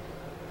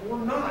or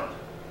not.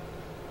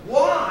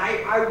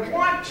 Why I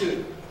want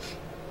to.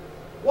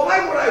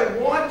 Why would I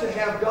want to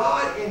have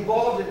God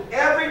involved in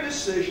every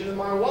decision in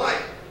my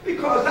life?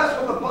 Because that's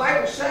what the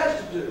Bible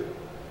says to do.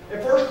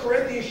 In 1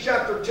 Corinthians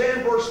chapter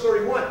 10, verse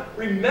 31,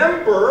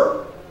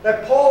 remember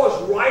that Paul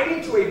is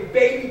writing to a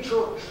baby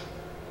church.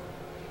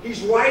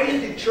 He's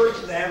writing to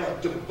churches that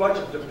have a bunch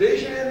of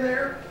division in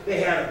there.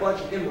 They had a bunch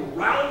of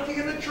immorality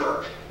in the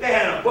church. They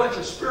had a bunch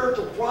of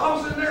spiritual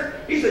problems in there.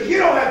 He said, you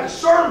don't have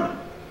discernment.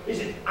 He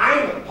said, I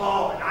am of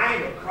Paul, and I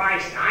am of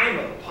Christ, and I am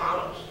of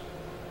Apollos.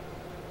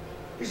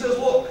 He says,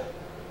 look,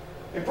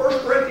 in 1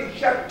 Corinthians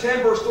chapter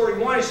 10, verse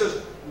 31, he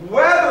says,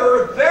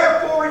 whether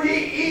therefore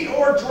ye eat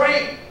or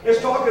drink, is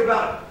talking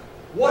about,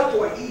 what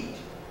do I eat?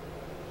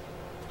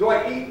 Do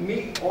I eat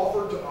meat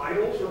offered to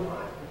idols or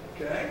not?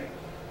 Okay?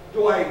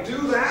 Do I do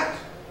that?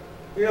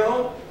 You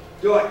know,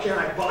 can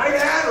I buy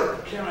that or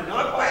can I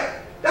not buy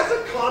it? That's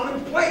a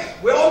common place.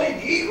 We all need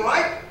to eat,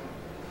 right?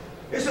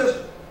 It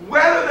says,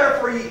 whether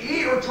therefore ye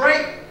eat or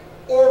drink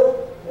or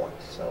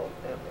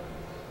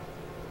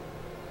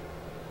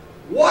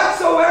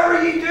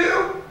whatsoever ye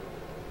do,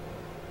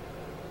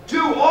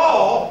 do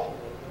all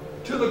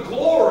to the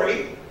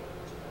glory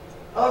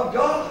of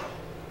God.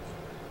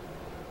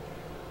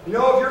 You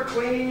know, if you're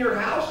cleaning your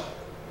house,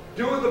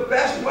 do it the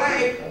best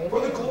way for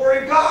the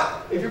glory of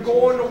God. If you're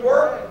going to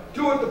work,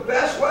 do it the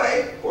best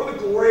way for the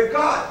glory of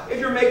God. If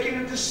you're making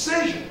a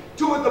decision,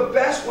 do it the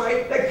best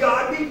way that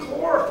God be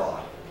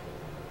glorified.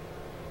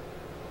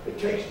 It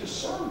takes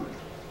discernment.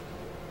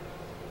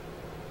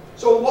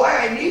 So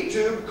why I need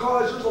to?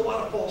 Because there's a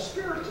lot of false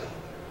spirits out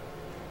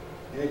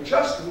there. And it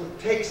just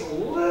takes a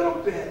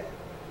little bit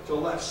to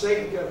let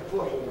Satan get a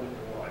foothold in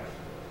your life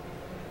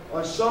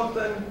on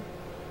something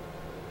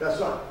that's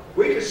not.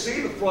 We can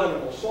see the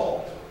frontal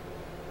assault.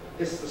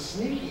 It's the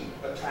sneaky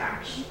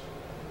attacks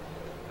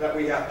that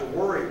we have to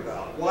worry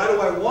about. Why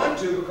do I want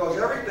to? Because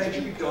everything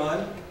should be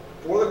done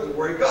for the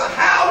glory of God.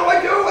 How do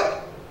I do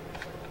it?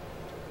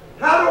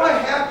 How do I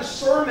have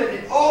discernment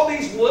in all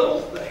these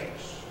little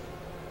things?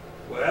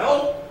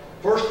 Well,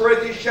 1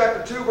 Corinthians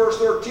chapter 2, verse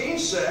 13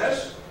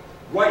 says,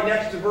 right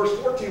next to verse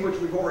 14, which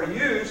we've already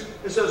used,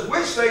 it says,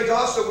 which things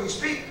also we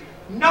speak,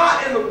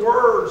 not in the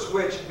words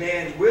which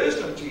man's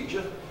wisdom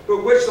teacheth,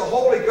 but which the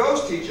Holy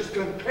Ghost teacheth,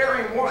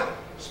 comparing what?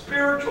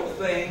 Spiritual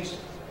things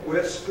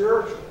with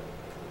spiritual.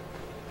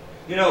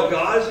 You know,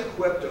 God has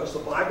equipped us, the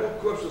Bible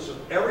equips us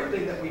with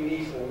everything that we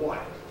need for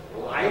what?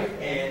 Life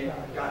and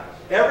God.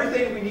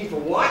 Everything we need for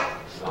what?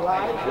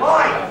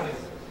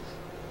 Life.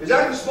 Is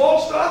that the small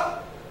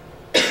stuff?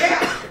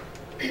 Yeah.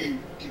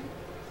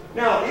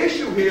 Now, the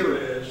issue here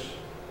is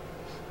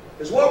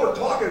what we're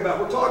talking about.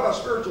 We're talking about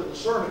spiritual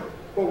discernment,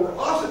 but we're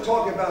also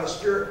talking about a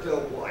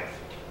spirit-filled life.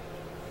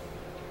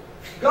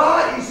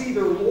 God is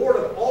either Lord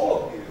of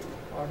all of you,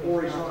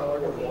 or He's not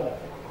Lord of all.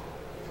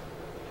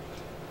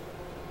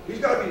 He's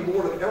got to be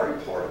Lord of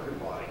every part of your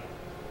body,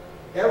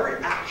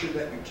 every action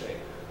that you take.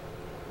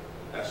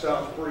 That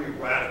sounds pretty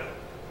radical.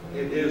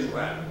 It is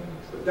radical.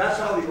 But that's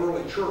how the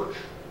early church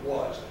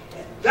was.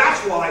 And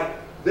that's why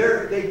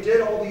they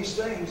did all these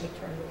things.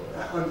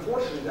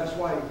 Unfortunately, that's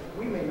why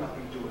we may not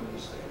be doing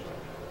these things right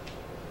now.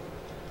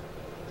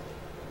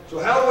 So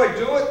how do I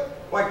do it?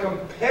 By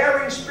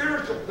comparing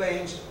spiritual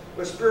things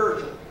with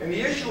spiritual. And the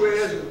issue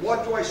is,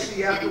 what do I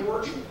see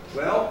afterwards?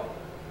 Well,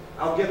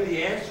 I'll give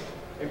the answer.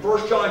 In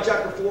 1 John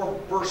chapter 4,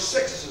 verse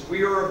 6, it says,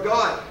 we are of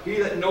God. He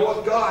that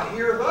knoweth God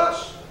heareth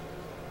us.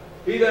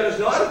 He that is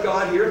not of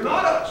God heareth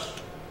not us.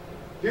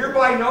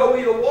 Hereby know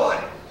we the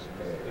one.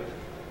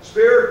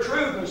 Spirit of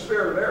truth and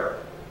spirit of error.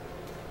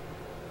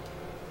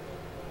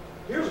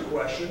 Here's a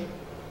question.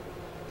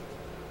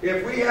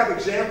 If we have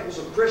examples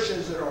of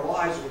Christians in our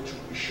lives, which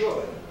we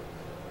should,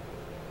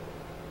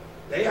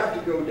 they have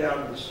to go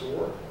down to the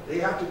store. They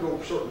have to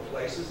go certain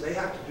places. They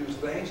have to do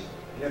things.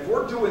 And if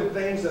we're doing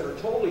things that are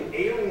totally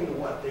alien to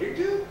what they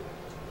do,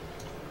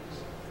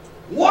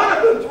 one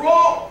of them's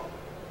wrong.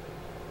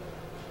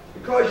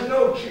 Because, you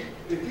know,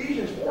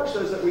 Ephesians 4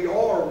 says that we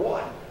all are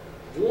one.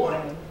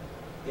 One.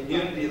 In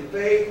unity of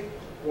faith,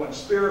 one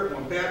Spirit,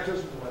 one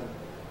baptism, one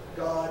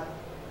God.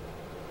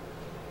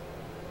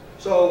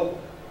 So,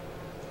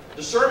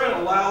 discernment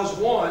allows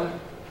one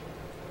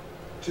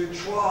to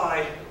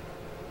try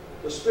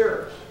the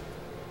spirits.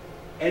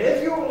 And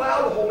if you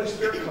allow the Holy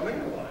Spirit to come in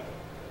your life,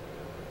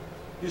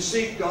 you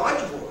seek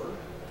God's Word,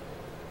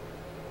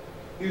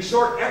 you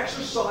start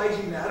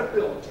exercising that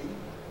ability,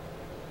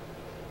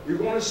 you're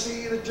going to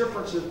see the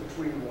differences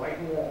between right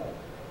and wrong,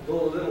 the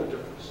little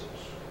differences.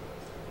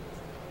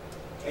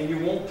 And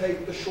you won't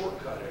take the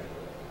shortcut anymore.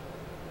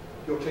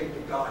 You'll take the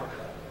God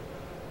cut.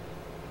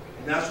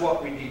 And that's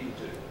what we need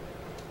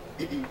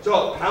to do.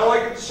 So, how do I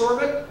get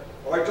discernment?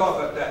 Already talked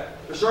about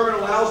that. Discernment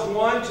allows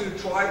one to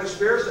try the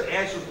spirits that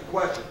answers the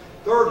question.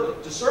 Thirdly,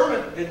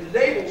 discernment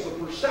enables the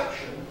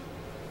perception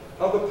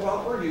of the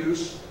proper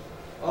use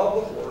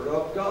of the Word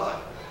of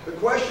God. The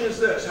question is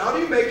this: how do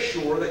you make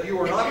sure that you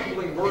are not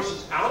pulling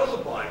verses out of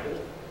the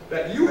Bible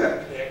that you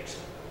have picked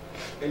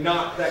and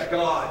not that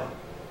God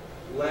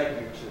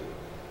led you to?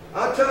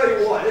 I'll tell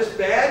you what, it's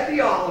bad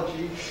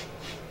theology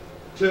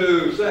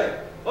to say,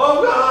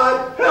 oh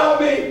God,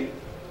 help me.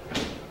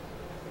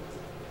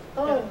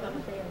 Oh,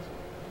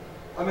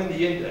 I'm in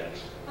the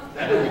index.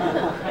 That didn't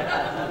work.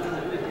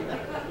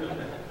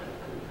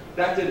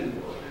 That didn't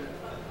work.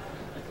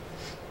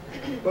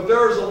 But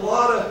there's a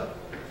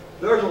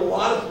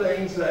lot of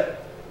things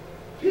that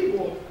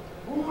people,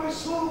 oh, I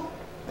saw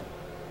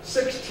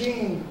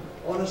 16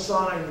 on a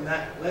sign, and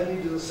that led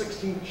me to the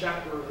 16th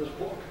chapter of this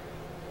book.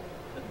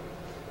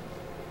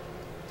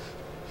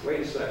 Wait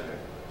a second.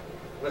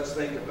 Let's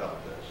think about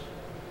this.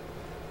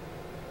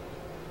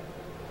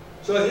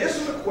 So this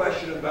is a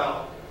question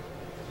about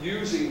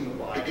using the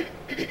Bible.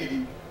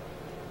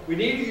 We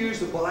need to use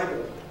the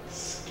Bible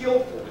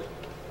skillfully.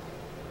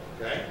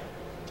 Okay?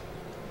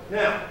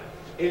 Now,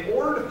 in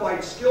order to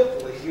fight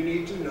skillfully, you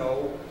need to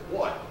know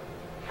what?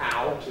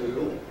 How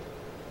to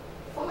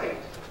fight.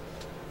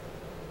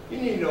 You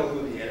need to know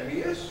who the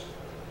enemy is.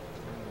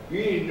 You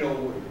need to know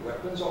what your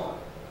weapons are.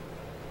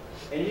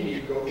 And you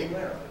need to go from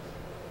there.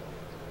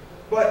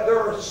 But there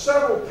are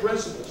several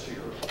principles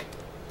here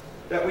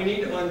that we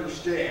need to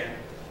understand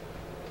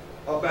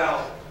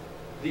about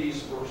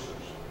these verses.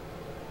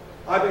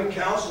 I've been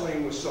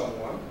counseling with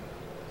someone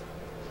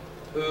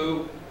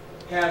who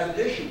has an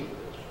issue with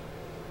this.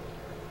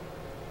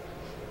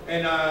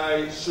 And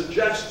I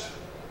suggested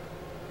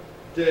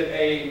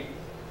a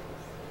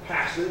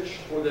passage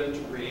for them to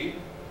read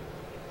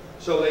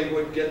so they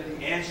would get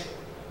the answer.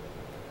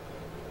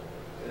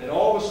 And then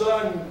all of a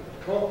sudden,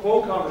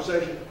 phone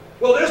conversation,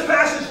 well, this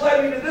passage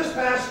led me to this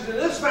passage, and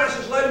this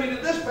passage led me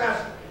to this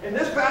passage, and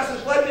this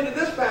passage led me to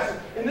this passage,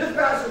 and this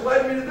passage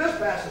led me to this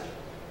passage.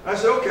 I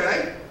said,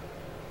 okay,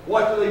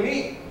 what do they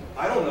mean?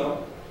 I don't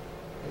know.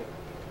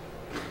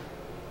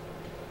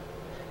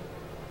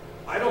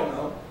 I don't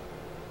know.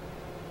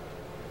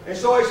 And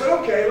so I said,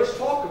 okay, let's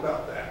talk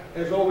about that.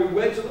 And so we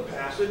went to the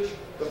passage,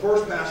 the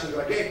first passage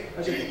I gave.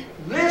 I said,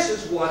 this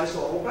is what it's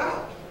all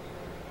about.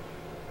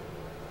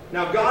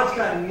 Now, God's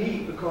kind of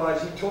neat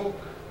because he took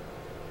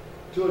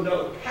to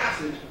another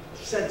passage,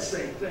 said the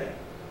same thing.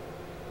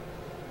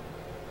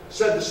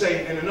 Said the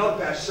same, and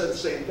another passage said the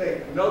same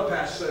thing. Another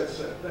passage said the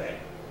same thing.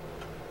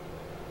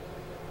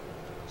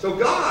 So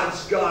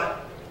God's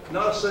got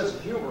not a sense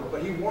of humor,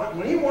 but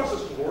when he wants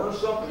us to learn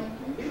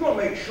something, he's going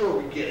to make sure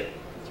we get it.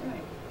 That's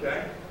right.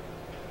 Okay?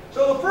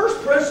 So the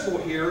first principle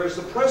here is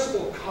the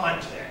principle of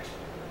content.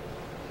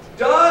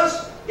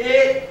 Does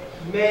it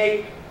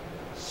make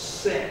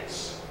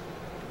sense?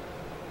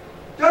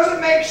 Does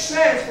it make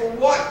sense for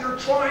what you're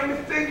trying to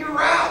figure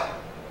out?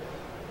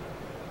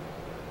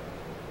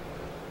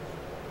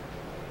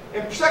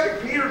 In 2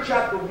 Peter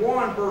chapter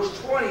 1, verse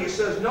 20, it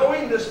says,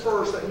 knowing this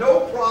first, that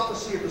no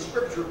prophecy of the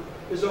Scripture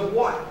is of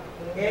what?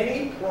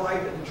 Any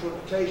private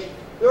interpretation.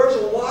 There's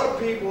a lot of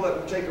people that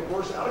will take a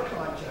verse out of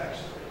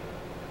context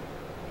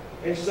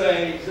and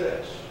say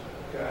this,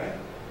 okay?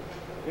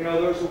 You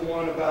know, there's the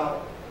one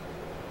about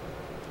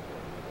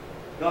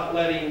not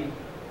letting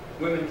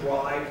women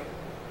drive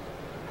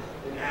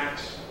in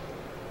Acts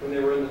when they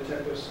were in the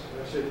tempest.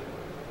 And I said,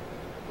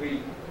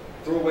 we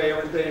threw away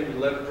everything and we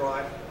let her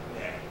drive.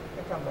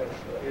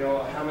 You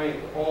know, how many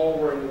all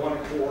were in one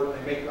accord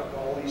and they make up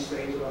all these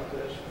things about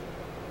this.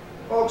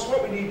 Folks,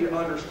 what we need to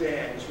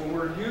understand is when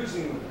we're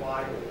using the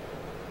Bible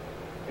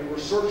and we're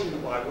searching the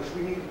Bible, which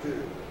we need to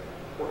do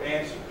for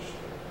answers,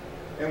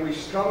 and we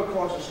come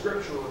across a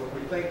scripture and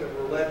we think that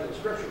we're led to the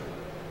scripture,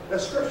 that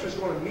scripture is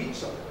going to mean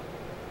something.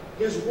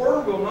 His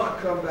word will not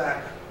come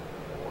back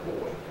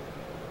void,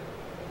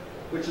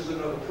 which is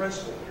another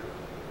principle here.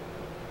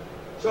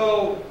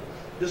 So,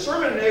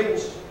 discernment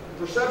enables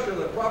perception of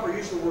the proper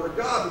use of the Word of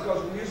God.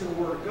 Because we're using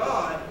the Word of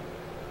God,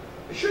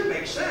 it should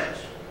make sense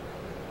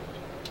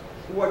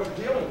for what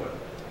you're dealing with.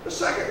 The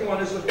second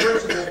one is the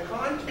principle of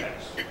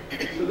context.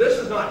 So this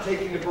is not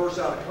taking the verse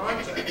out of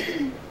context.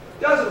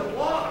 Does it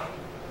apply?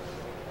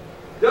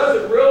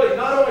 Does it really?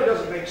 Not only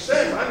does it make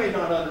sense, I may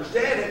not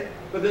understand it,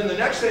 but then the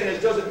next thing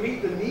is, does it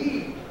meet the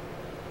need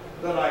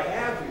that I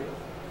have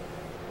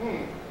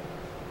here?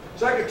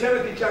 2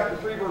 Timothy chapter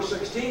 3, verse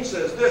 16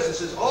 says this. It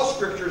says, all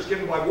Scripture is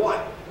given by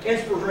what?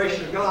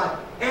 Inspiration of God,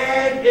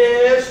 and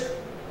is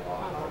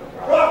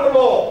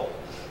profitable.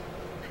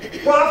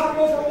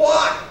 Profitable for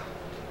what?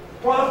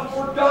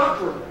 Profitable for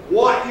doctrine,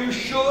 what you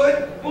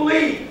should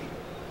believe.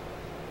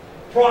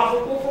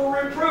 Profitable for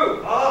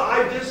reproof.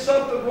 I did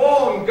something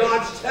wrong,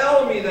 God's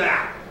telling me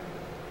that.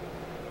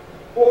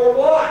 For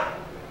what?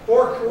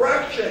 For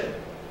correction.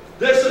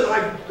 This is,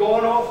 I've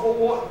gone off a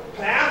what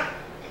path.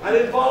 I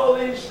didn't follow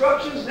the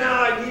instructions,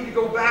 now I need to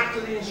go back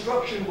to the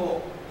instruction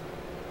book.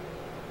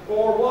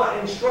 For what?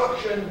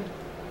 Instruction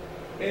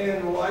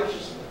in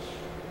righteousness.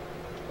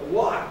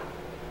 What?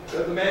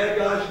 That the man of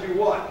God should be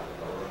what?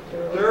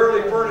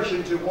 Thoroughly furnished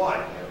into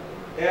what?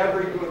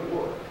 Every good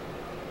work.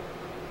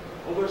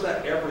 Well, there's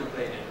that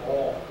everything and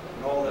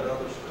all that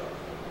other stuff.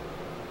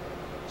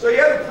 So you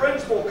have the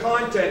principle of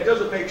content.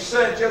 Does it make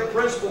sense? You have the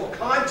principle of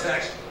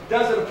context.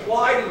 Does it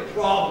apply to the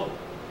problem?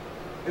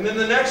 And then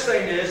the next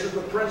thing is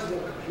the principle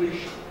of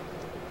completion.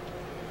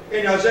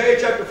 In Isaiah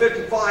chapter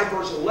 55,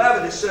 verse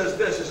 11, it says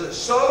this. It says,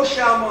 so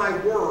shall my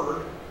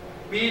word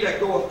be that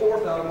goeth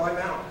forth out of my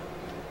mouth.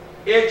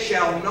 It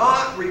shall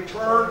not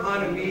return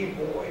unto me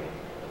void.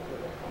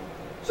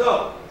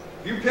 So,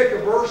 you pick a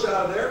verse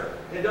out of there,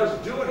 and it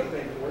doesn't do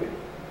anything for you.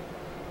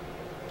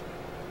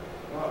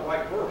 Not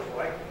right verse,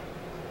 right?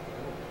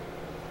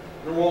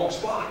 In the wrong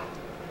spot.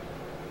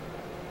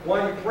 Why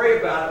don't you pray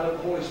about it and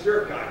let the Holy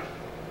Spirit guide you?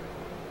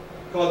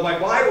 Because my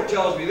Bible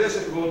tells me this,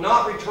 it will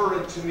not return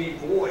unto me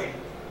void,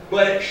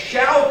 but it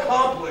shall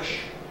accomplish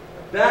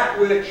that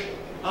which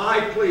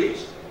I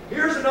please.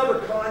 Here's another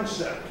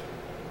concept.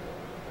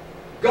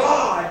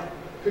 God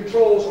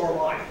controls our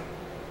life.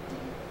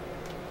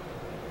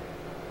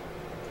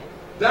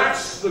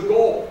 That's the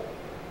goal.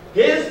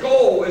 His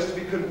goal is to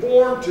be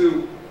conformed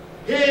to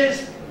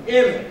His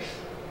image.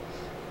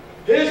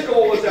 His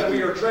goal is that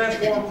we are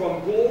transformed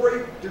from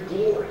glory to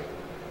glory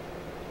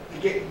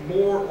to get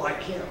more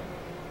like Him.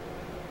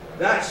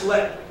 That's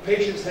let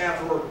patience have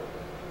her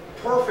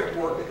perfect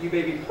work, that you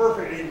may be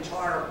perfect and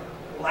entire,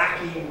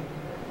 lacking,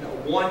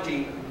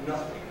 wanting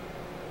nothing.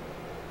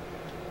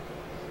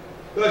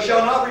 But it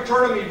shall not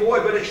return to me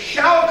void, but it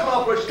shall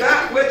accomplish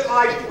that which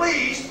I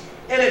please,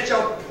 and it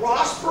shall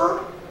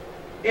prosper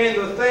in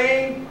the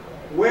thing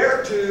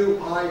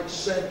whereto I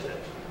sent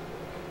it.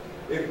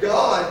 If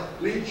God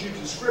leads you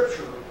to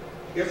Scripture,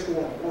 it's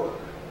going to work.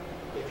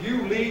 If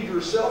you lead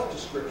yourself to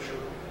Scripture,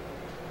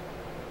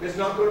 It's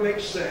not going to make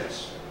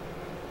sense.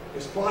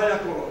 It's probably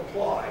not going to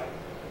apply.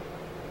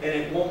 And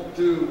it won't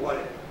do what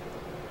it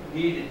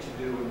needed to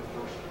do in the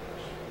first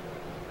place.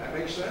 That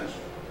makes sense?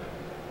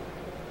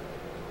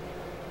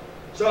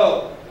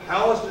 So,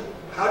 how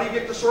do you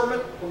get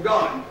discernment? From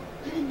God.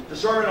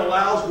 Discernment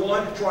allows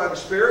one to try the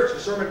spirits.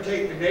 Discernment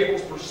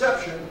enables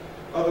perception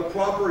of the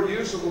proper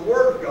use of the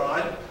Word of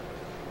God.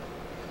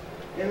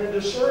 And the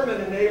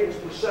discernment enables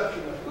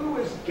perception of who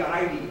is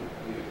guiding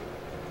you.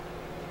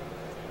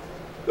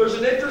 There's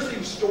an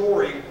interesting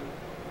story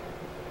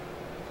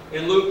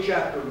in Luke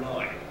chapter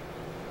 9,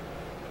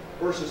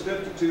 verses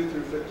 52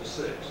 through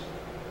 56.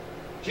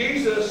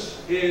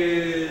 Jesus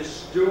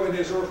is doing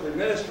his earthly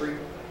ministry,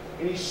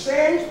 and he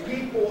sends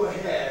people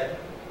ahead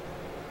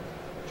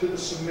to the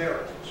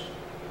Samaritans.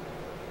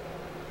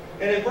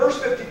 And in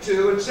verse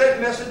 52, it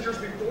sent messengers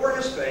before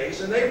his face,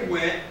 and they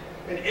went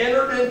and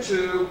entered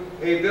into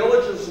a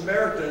village of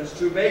Samaritans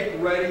to make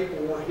ready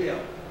for him.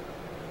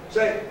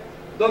 Say,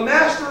 the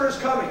Master is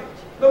coming.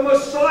 The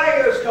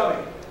Messiah is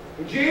coming.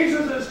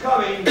 Jesus is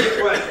coming.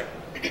 Get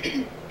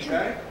ready.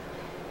 Okay?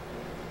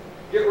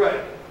 Get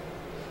ready.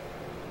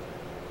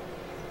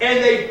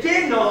 And they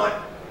did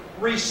not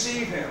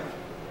receive him,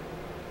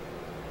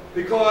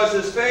 because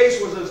his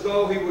face was as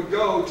though he would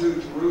go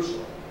to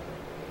Jerusalem.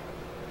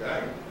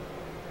 Okay?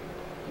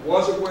 He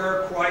wasn't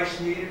where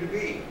Christ needed to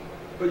be.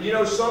 But you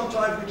know,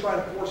 sometimes we try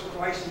to force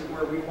Christ into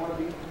where we want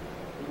to be.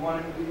 We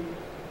want him to be.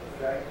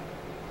 Okay?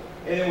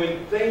 And then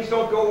when things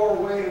don't go our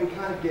way, we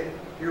kind of get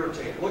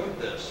irritated. Look at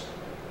this.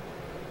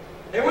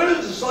 And when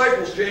his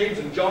disciples, James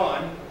and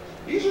John,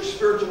 these are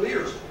spiritual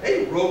leaders.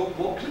 They wrote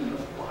books in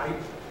the Bible.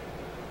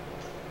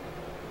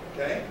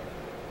 Okay?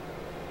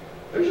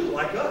 They're just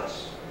like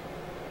us.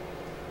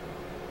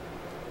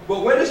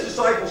 But when his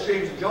disciples,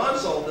 James and John,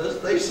 saw this,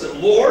 they said,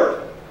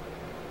 Lord,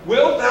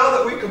 wilt thou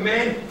that we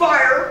command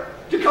fire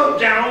to come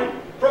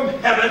down from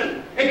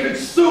heaven and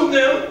consume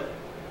them,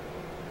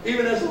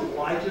 even as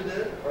Elijah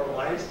did, or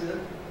Elias did?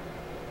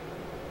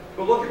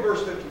 But look at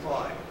verse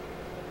 55.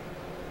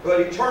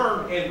 But he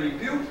turned and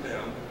rebuked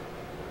them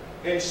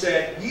and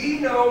said, Ye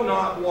know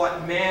not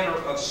what manner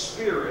of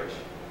spirit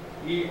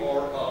ye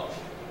are of.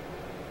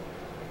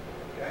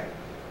 Okay?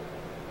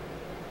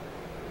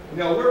 You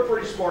know, we're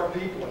pretty smart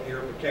people in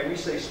here, but can we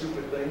say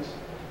stupid things?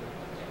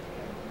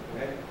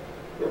 Okay?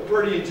 We're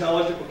pretty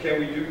intelligent, but can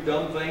we do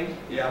dumb things?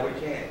 Yeah, we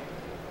can.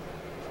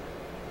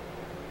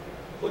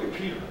 Look at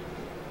Peter.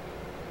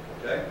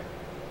 Okay?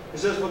 It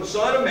says, For the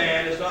Son of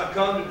Man has not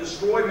come to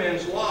destroy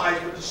men's lives,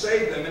 but to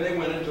save them. And they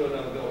went into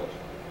another village.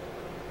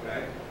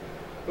 Okay?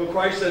 But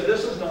Christ said,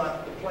 this is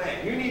not the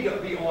plan. You need to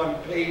be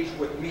on page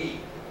with me.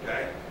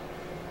 Okay?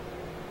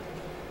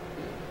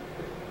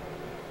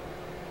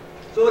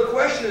 So the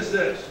question is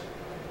this.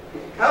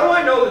 How do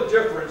I know the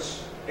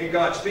difference in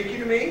God speaking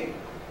to me,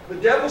 the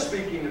devil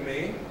speaking to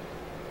me,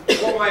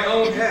 or my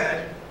own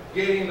head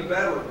getting the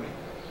better of me?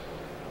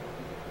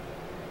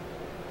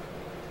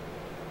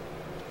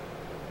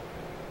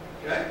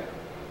 Okay?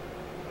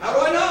 How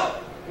do I know?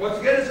 Once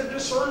again, it's a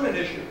discernment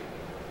issue.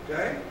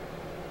 Okay?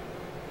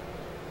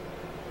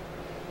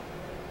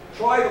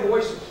 Try the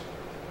voices.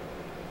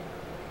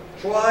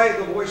 Try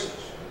the voices.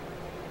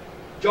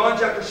 John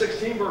chapter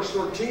 16, verse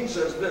 13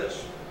 says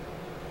this.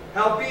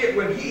 Howbeit,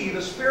 when he,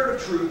 the Spirit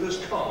of truth,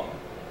 is come,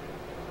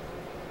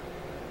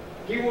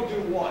 he will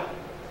do what?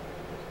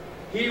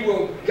 He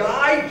will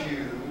guide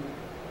you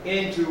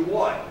into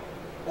what?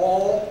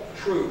 All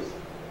truth.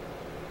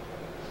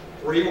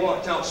 For he will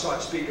not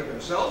speak of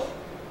himself,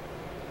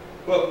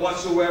 but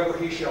whatsoever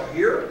he shall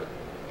hear,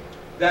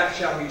 that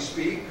shall he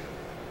speak,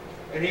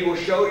 and he will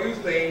show you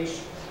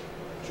things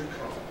to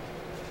come.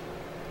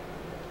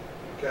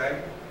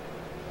 Okay?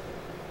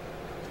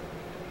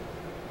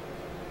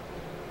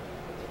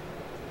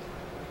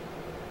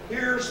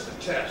 Here's the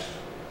test.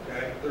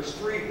 Okay? There's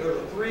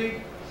a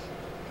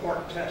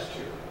three-part test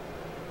here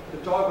to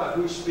talk about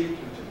who's speaking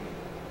to me.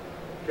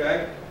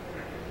 Okay?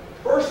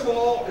 First of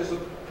all, is the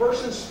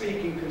person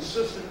speaking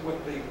consistent with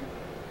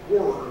the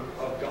Word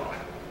of God?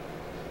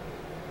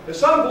 If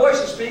some voice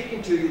is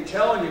speaking to you,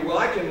 telling you, well,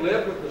 I can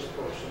live with this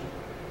person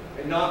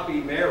and not be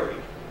married,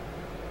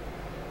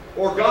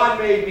 or God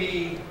may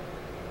be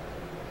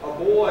a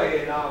boy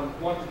and I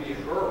want to be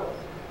a girl,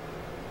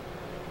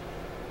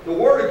 the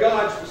Word of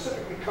God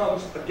specifically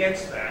comes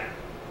against that.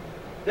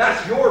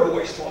 That's your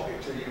voice talking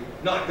to you,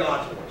 not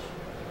God's voice.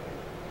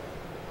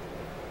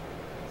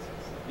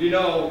 You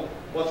know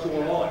what's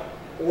going on.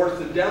 Or it's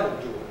the devil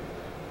doing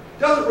it.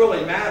 Doesn't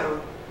really matter.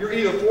 You're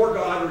either for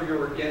God or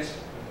you're against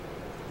Him.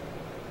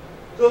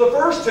 So the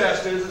first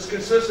test is it's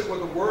consistent with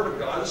the Word of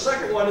God. The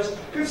second one is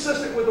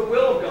consistent with the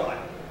will of God.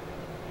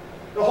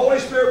 The Holy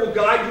Spirit will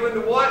guide you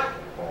into what?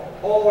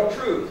 All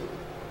truth.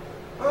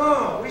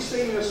 Oh, we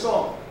sing this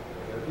song.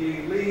 Where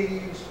He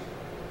leads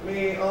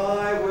me,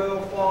 I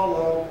will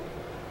follow.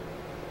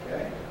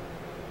 Okay?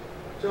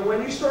 So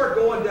when you start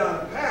going down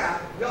the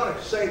path, you got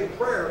to say the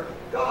prayer,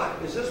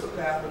 God, is this the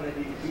path that I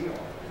need to be on?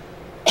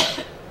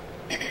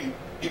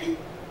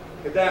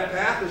 If that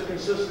path is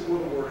consistent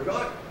with the Word of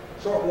God,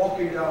 start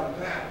walking down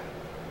the path.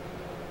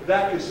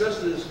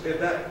 if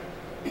that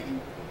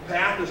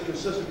path is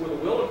consistent with the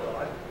will of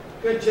God,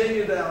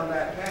 continue down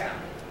that path.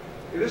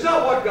 If it's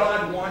not what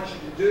God wants you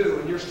to do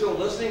and you're still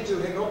listening to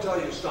Him, He'll tell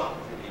you to stop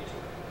if you need to.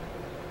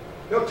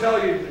 He'll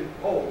tell you to,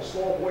 oh, the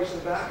small voice in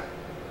the back.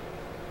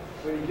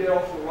 When you get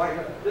off to the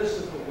right, this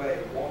is the way,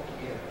 walk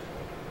in it.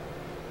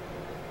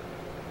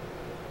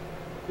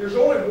 There's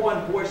only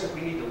one voice that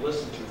we need to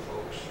listen to,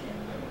 folks.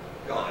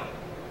 God.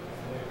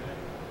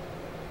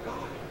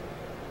 God.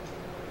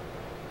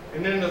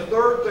 And then the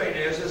third thing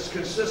is, it's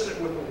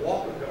consistent with the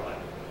walk of God.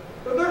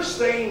 But there's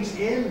things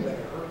in there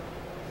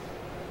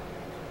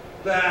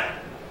that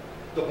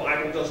the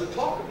Bible doesn't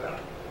talk about.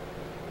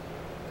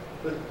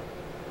 The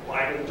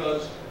Bible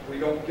does, we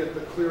don't get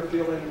the clear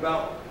feeling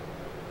about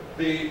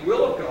the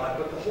will of God,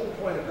 but the whole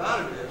point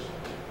about it is,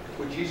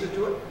 would Jesus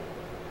do it?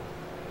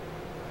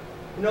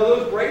 You know,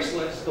 those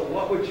bracelets, the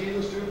what would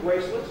Jesus do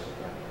bracelets?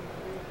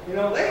 You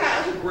know,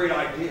 that's a great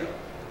idea.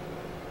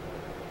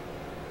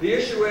 The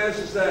issue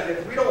is that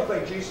if we don't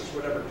think Jesus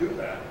would ever do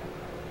that,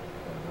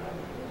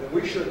 then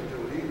we shouldn't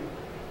do it either.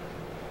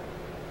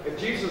 If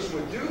Jesus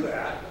would do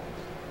that,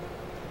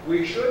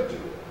 we should do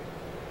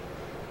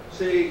it.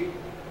 See,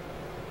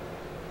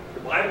 the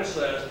Bible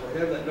says, for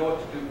him that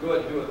knoweth to do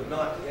good, doeth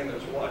not, to him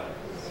is what?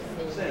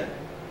 Sin.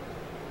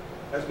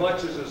 As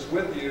much as is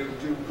with you,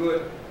 do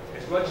good.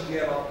 As much as you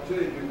have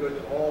opportunity to do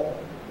good to all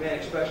men,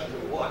 especially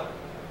to what?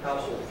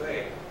 Household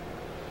faith.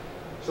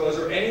 So is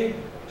there any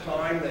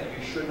time that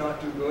you should not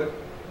do good?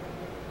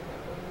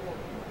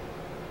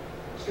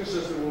 It's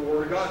consistent with the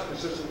Word of God.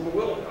 It's consistent with the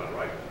will of God,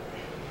 right?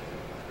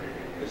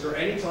 Is there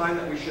any time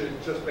that we should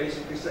just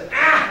basically say,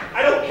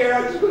 I don't care,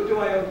 I'm just going to do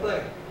my own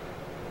thing?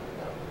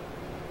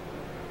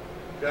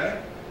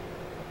 Okay?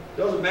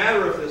 Doesn't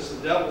matter if it's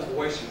the devil's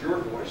voice or your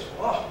voice.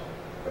 Oh,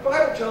 the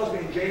Bible tells me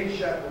in James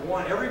chapter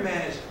 1, every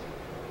man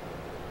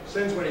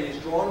sins when he is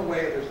drawn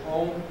away of his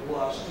own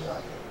lust.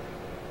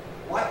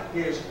 What?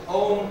 His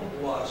own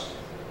lust.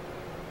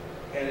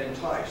 And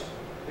enticed.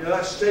 You know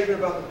that statement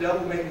about the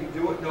devil making you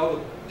do it? No,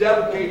 the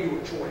devil gave you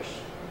a choice.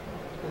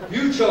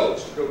 You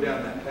chose to go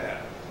down that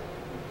path.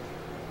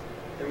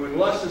 And when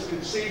lust is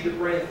conceived, it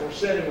bringeth forth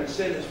sin, and when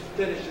sin is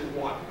finished, it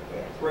what?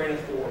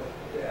 Bringeth forth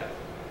death.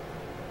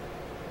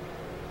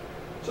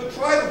 So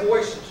try the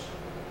voices.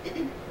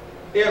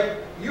 If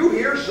you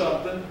hear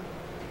something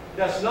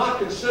that's not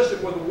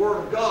consistent with the Word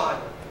of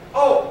God,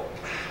 I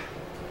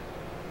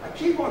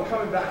keep on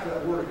coming back to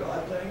that Word of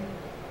God thing.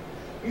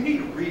 You need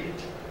to read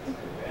it.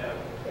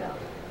 Yeah.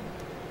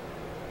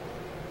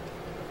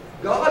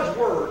 God's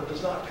Word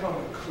does not come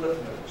with cliff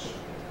notes.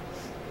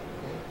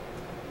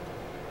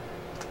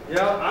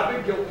 Yeah, I've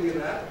been guilty of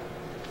that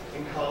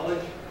in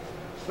college,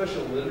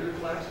 special literature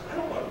class. I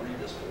don't want to read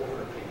this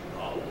 400-page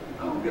novel.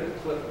 I don't get the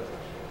cliff notes.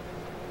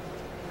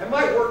 It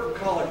might work for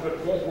college, but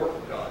it won't work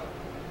for God.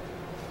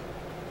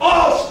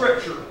 All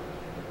Scripture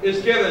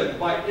is given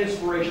by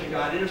inspiration of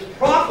God. It is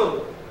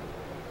profitable.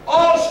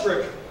 All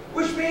Scripture.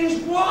 Which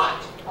means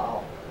what?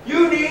 Oh.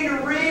 You need to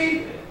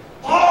read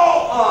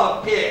all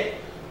of it.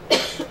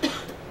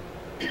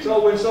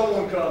 So when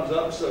someone comes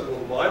up and says, well,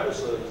 the Bible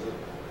says that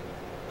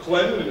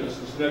cleanliness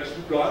is next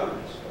to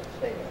godliness.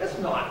 It's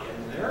not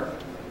in there.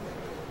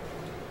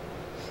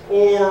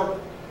 Or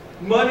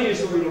money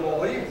is the root of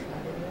all evil.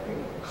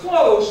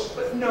 Close,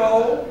 but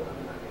no.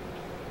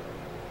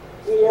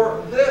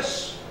 Or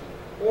this.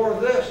 Or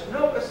this.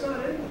 No, it's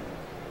not in there.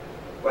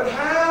 But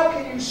how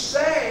can you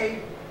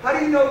say, how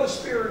do you know the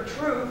spirit of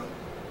truth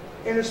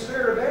and the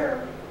spirit of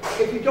error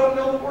if you don't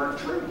know the word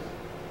truth?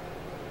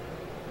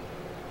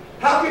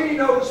 How can you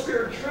know the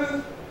spirit of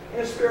truth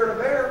and the spirit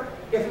of error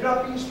if you're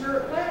not being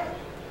spirit-led?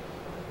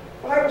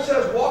 The Bible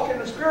says, walk in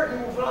the spirit,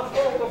 you will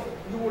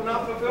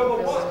not fulfill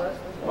the what?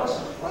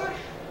 Lust of the flesh.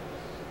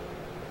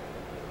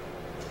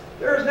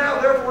 There is now,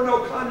 therefore,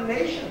 no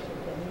condemnation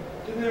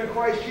to them in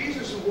Christ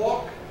Jesus who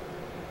walk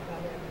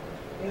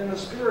in the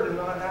Spirit and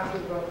not after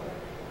the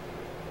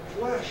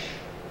flesh.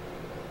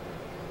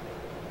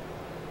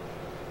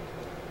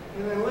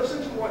 And then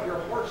listen to what your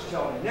heart's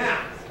telling you.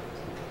 Now,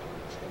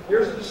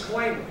 here's a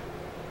disclaimer.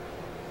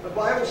 The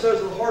Bible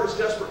says the heart is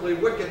desperately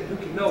wicked, and who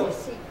can know it?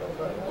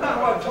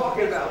 Not what I'm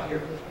talking about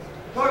here.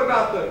 I'm talking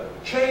about the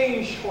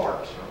changed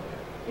heart.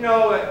 You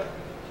know,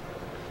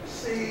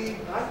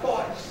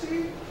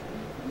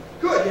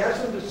 good, he has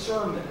some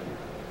discernment.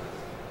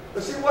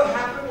 But see, what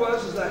happened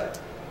was that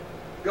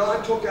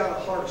God took out a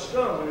heart of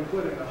stone and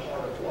put in a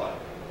heart of what?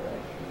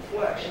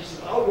 Flesh. He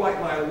said, I'll write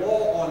my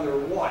law on their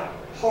what?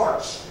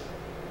 Hearts.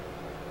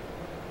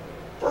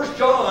 1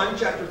 John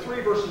chapter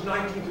 3, verses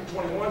 19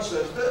 through 21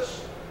 says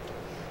this.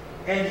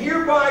 And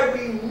hereby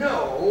we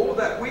know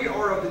that we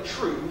are of the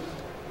truth,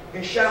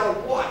 and shall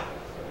what?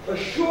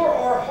 Assure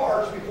our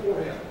hearts before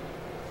him.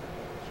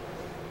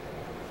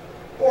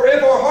 For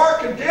if our heart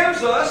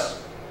condemns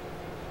us,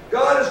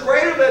 God is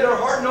greater than our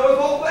heart knoweth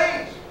all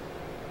things.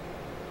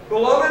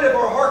 Beloved, if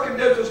our heart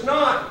condemns us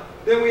not,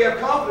 then we have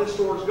confidence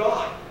towards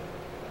God.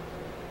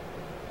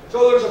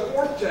 So there's a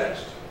fourth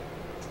text.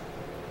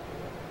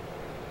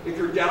 If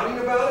you're doubting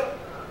about it,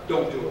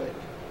 don't do it.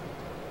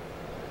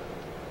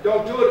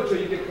 Don't do it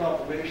until you get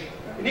confirmation.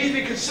 It needs to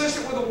be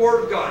consistent with the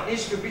Word of God. It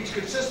needs to be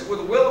consistent with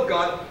the will of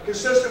God,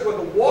 consistent with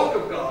the walk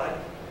of God.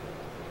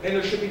 And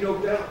there should be no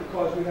doubt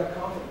because we have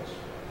confidence.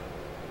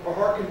 Our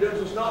heart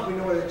condemns us not. We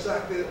know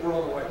exactly that we're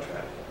on the right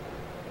track.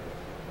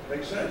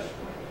 Makes sense?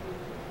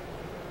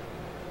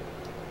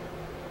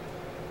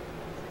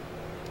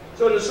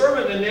 So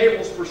discernment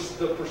enables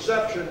the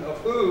perception of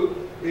who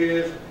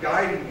is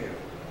guiding you.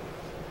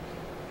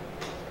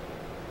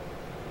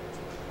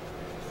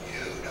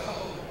 You know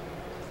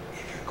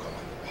if you're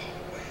going the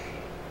wrong way.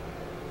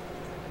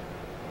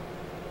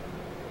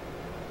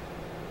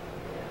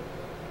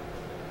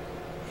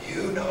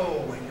 You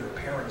know when your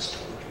parents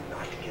told you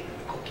not to get in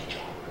the cookie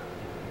jar.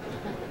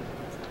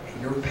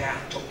 And your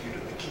path took you to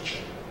the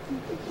kitchen. To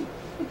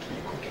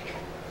the cookie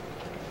jar.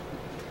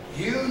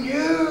 You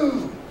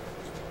knew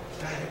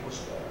that it was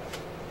wrong.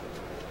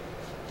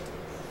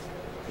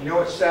 You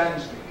know, it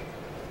saddens me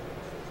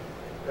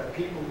that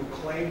people who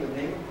claim the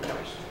name of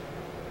Christ,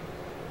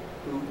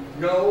 who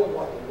know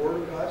what the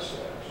Word of God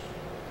says,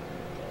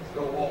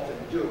 go off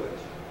and do it,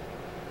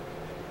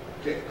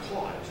 get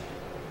caught,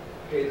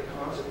 pay the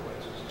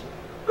consequences.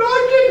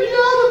 God, get me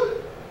out of it!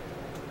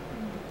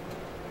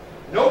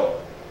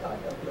 Nope.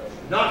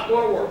 Not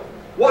going to work.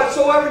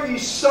 Whatsoever ye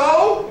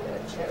sow,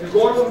 you're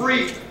going to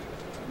reap.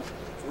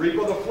 Reap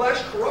of the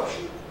flesh,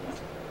 corruption.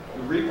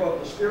 You reap of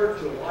the Spirit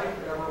to life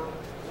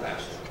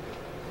everlasting.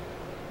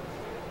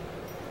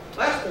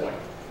 Last point.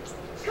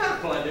 It's kind of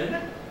fun, isn't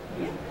it?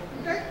 Yeah.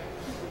 Okay.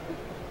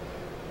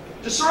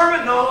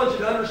 Discernment, knowledge,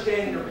 and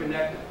understanding are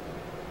connected.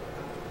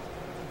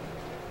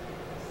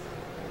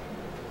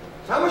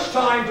 How much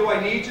time do I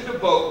need to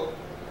devote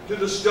to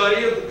the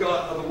study of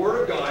the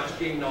Word of God to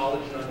gain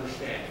knowledge and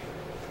understanding?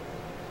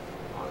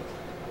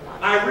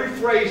 I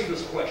rephrase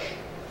this question.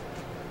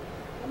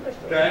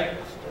 Okay?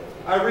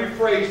 I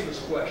rephrase this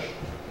question.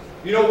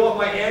 You know what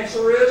my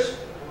answer is?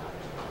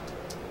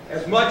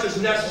 As much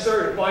as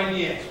necessary to find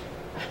the answer.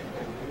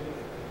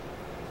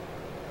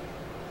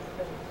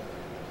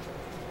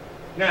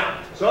 Now,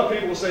 some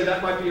people will say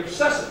that might be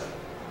obsessive.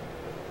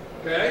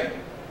 Okay?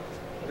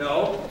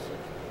 No.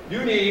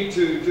 You need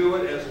to do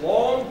it as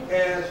long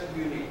as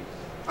you need.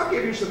 I'll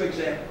give you some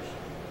examples.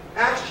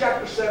 Acts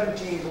chapter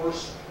 17,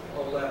 verse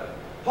 11.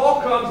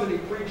 Paul comes and he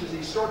preaches.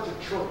 He starts a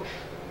church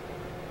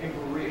in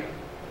Berea.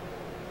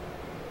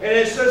 And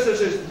it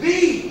says,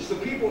 these, the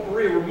people of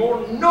Berea, were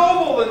more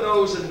noble than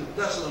those in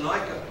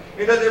Thessalonica,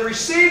 in that they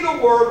received the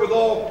word with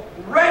all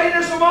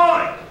readiness of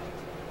mind.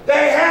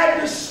 They had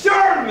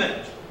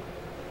discernment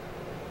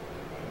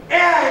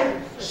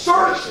and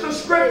searched the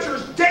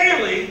Scriptures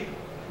daily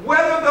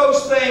whether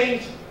those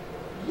things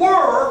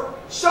were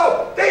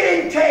so. They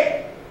didn't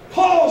take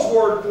Paul's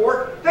word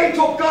for it. They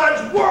took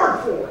God's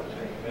word for it.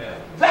 Amen.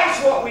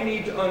 That's what we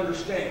need to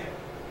understand.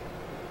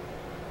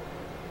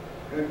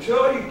 And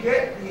until you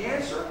get the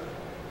answer,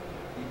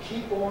 you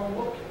keep on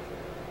looking.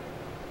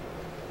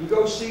 You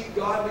go seek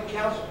godly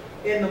counsel.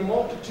 In the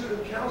multitude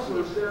of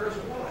counselors, there is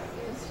what?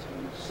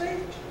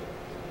 Safety.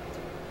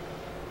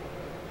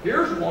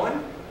 Here's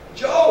one.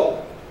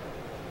 Job.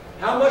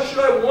 How much should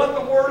I want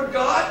the Word of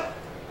God?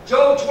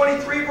 Job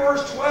 23,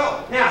 verse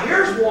 12. Now,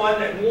 here's one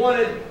that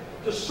wanted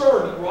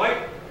discernment,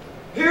 right?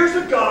 Here's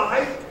a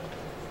guy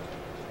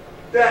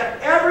that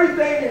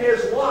everything in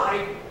his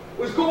life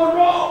was going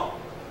wrong.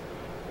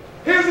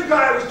 Here's a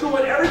guy who was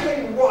doing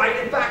everything right.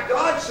 In fact,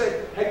 God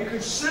said, have you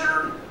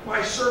considered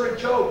my servant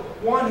Job,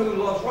 one who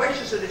loves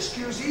righteousness and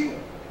eschews evil?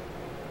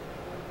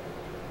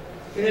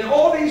 And then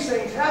all these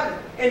things happen.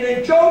 And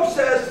then Job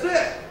says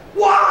this.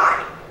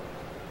 Why?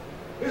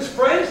 His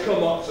friends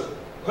come up and say,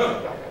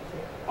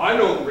 I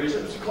know the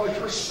reason. It's because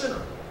you're a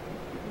sinner.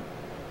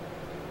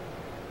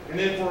 And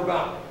then for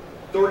about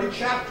 30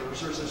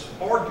 chapters, there's this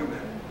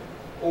argument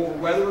over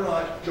whether or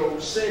not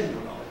Job sinned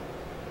or not.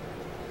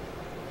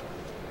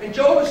 And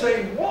Job is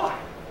saying, why?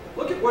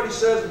 Look at what he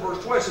says in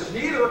verse 12. He says,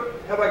 neither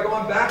have I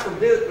gone back from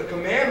the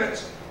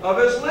commandments of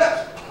his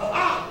lips.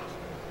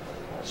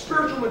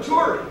 Spiritual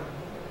maturity.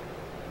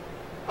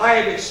 I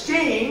have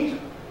esteemed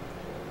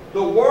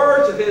the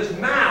words of his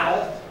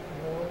mouth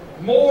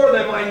more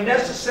than my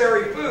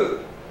necessary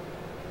food.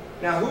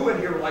 Now, who in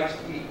here likes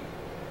to eat?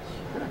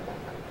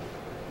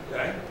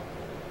 Okay?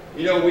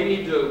 You know, we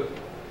need to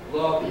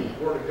love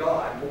the Word of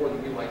God more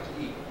than we like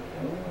to eat.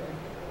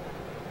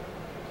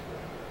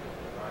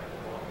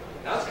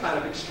 That's kind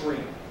of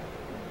extreme.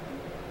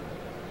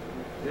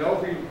 You know,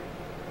 if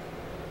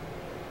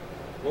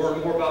we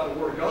learn more about the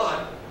Word of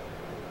God,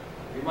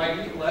 we might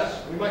eat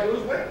less, we might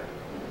lose weight.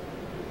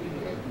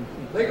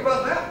 Think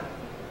about that.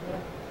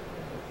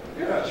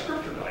 Yeah,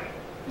 Scripture diet.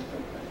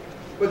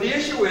 But the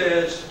issue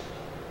is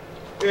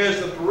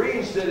the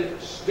Bereans did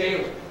it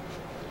daily.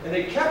 And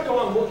they kept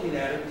on looking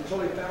at it until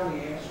they found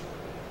the answer.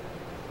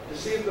 To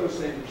see if those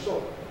things were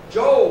so.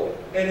 Job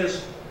and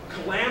his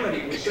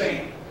calamity was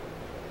saying,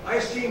 I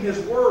esteem his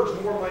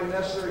words more than my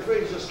necessary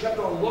faith. He just kept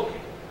on looking.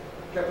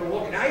 Kept on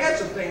looking. Now he had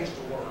some things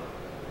to learn.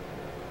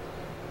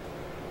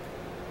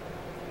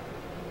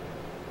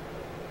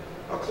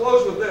 I'll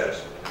close with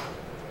this.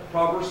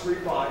 Proverbs 3,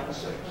 5, and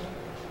 6.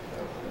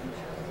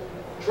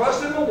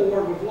 Trust in the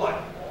Lord with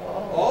what?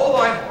 All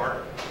thy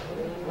heart.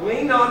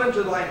 Lean not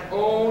unto thine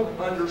own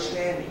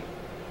understanding.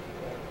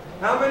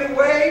 How many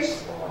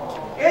ways?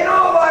 In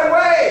all thy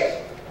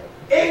ways.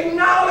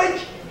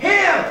 Acknowledge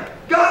Him.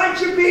 God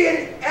should be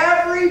in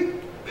every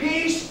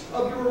piece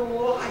of your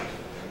life.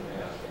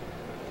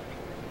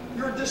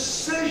 Your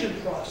decision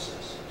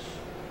processes.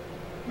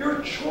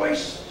 Your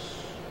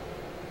choices.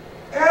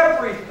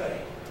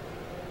 Everything.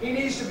 He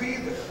needs to be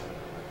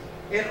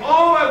there. In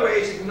all thy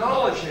ways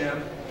acknowledge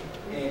Him,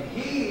 and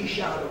He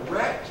shall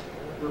direct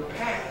your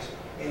paths,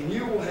 and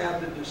you will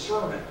have the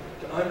discernment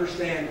to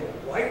understand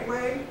the right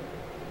way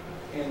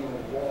and the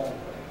wrong way.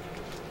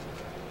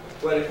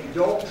 But if you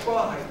don't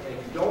try, and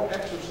you don't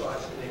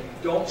exercise it, and you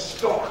don't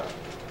start,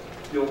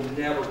 you'll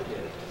never get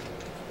it.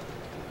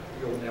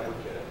 You'll never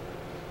get it.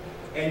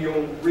 And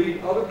you'll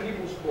read other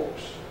people's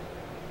books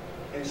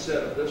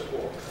instead of this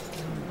book,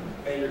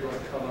 and you're going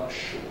to come up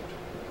short.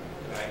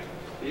 Okay?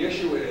 The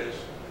issue is,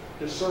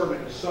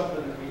 discernment is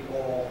something that we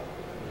all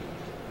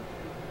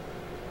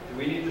need. Do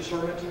we need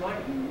discernment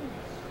tonight?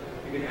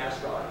 You can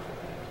ask God.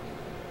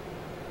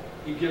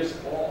 He gives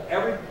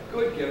every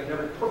good gift and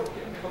every perfect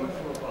gift coming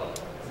from above.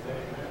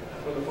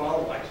 From the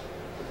Father of lights,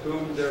 with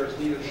whom there is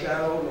neither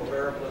shadow nor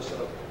variableness of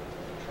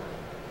turning.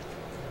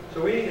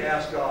 So we need to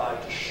ask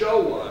God to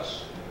show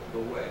us the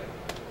way,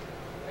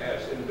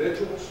 as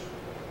individuals,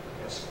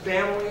 as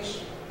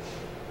families,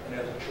 and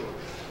as a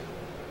church,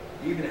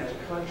 even as a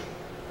country.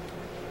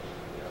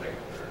 I think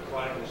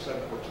Chronicles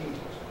 7:14 tells us.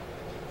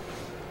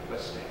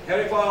 Let's stand.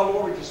 Heavenly Father,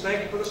 Lord, we just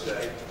thank you for this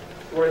day.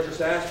 Lord, I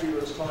just ask you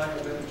for this time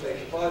of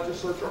invitation. Father,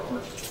 just search our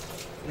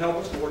hearts and help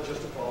us, Lord,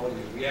 just to follow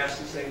you. We ask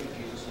these things in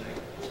Jesus' name.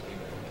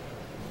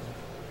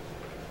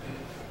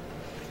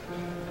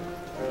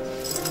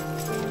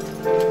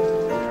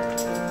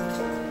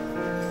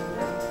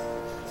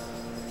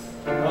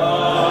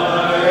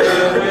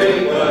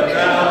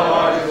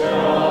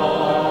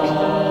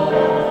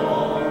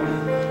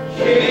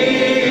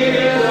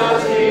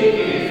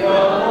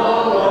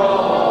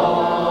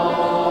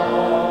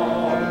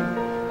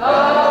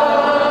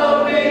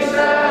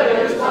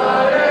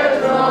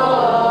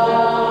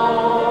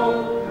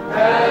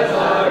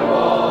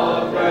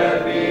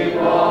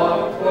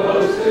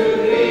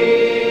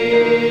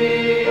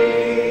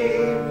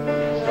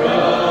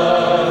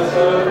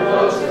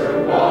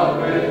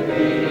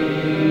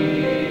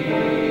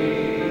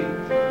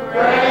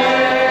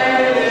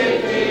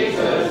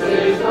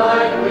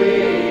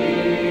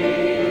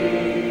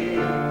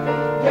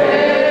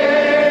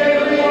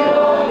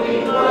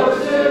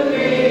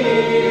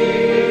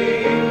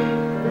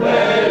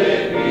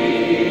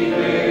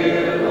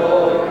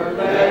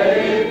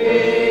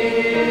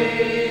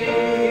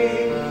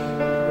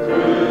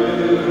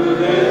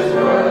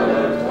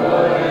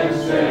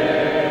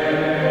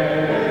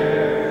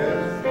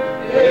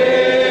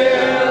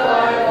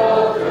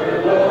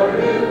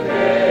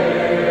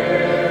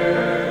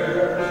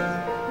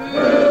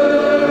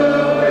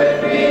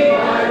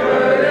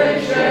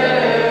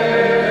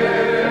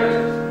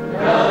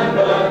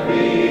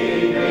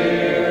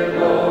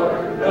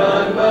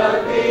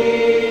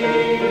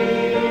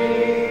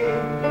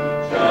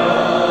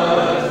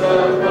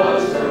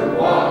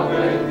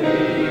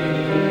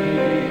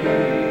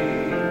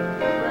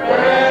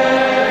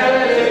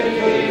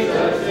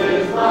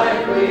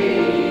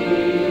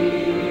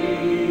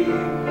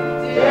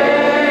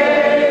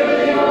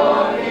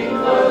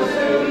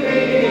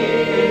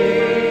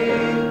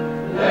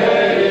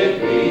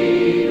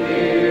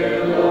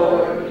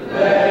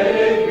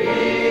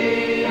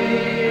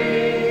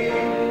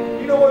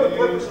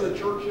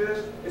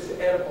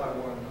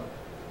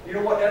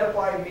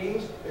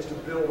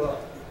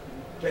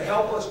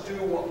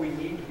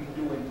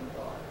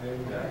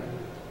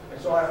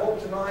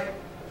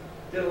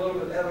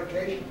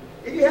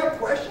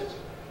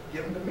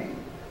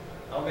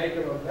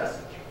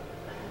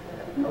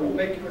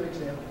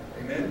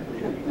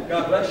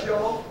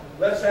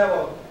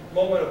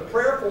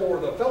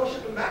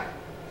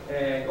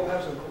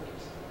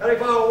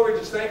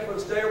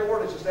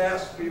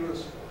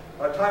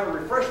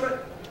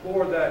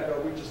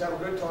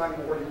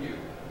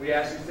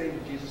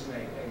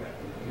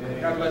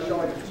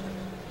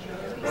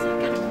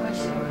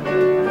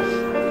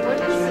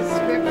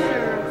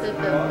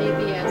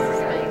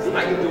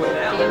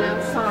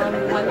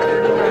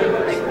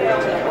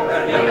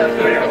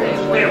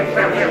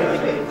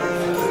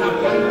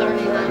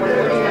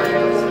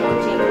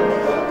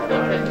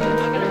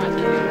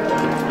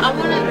 I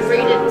want to read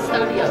it and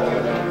study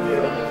it.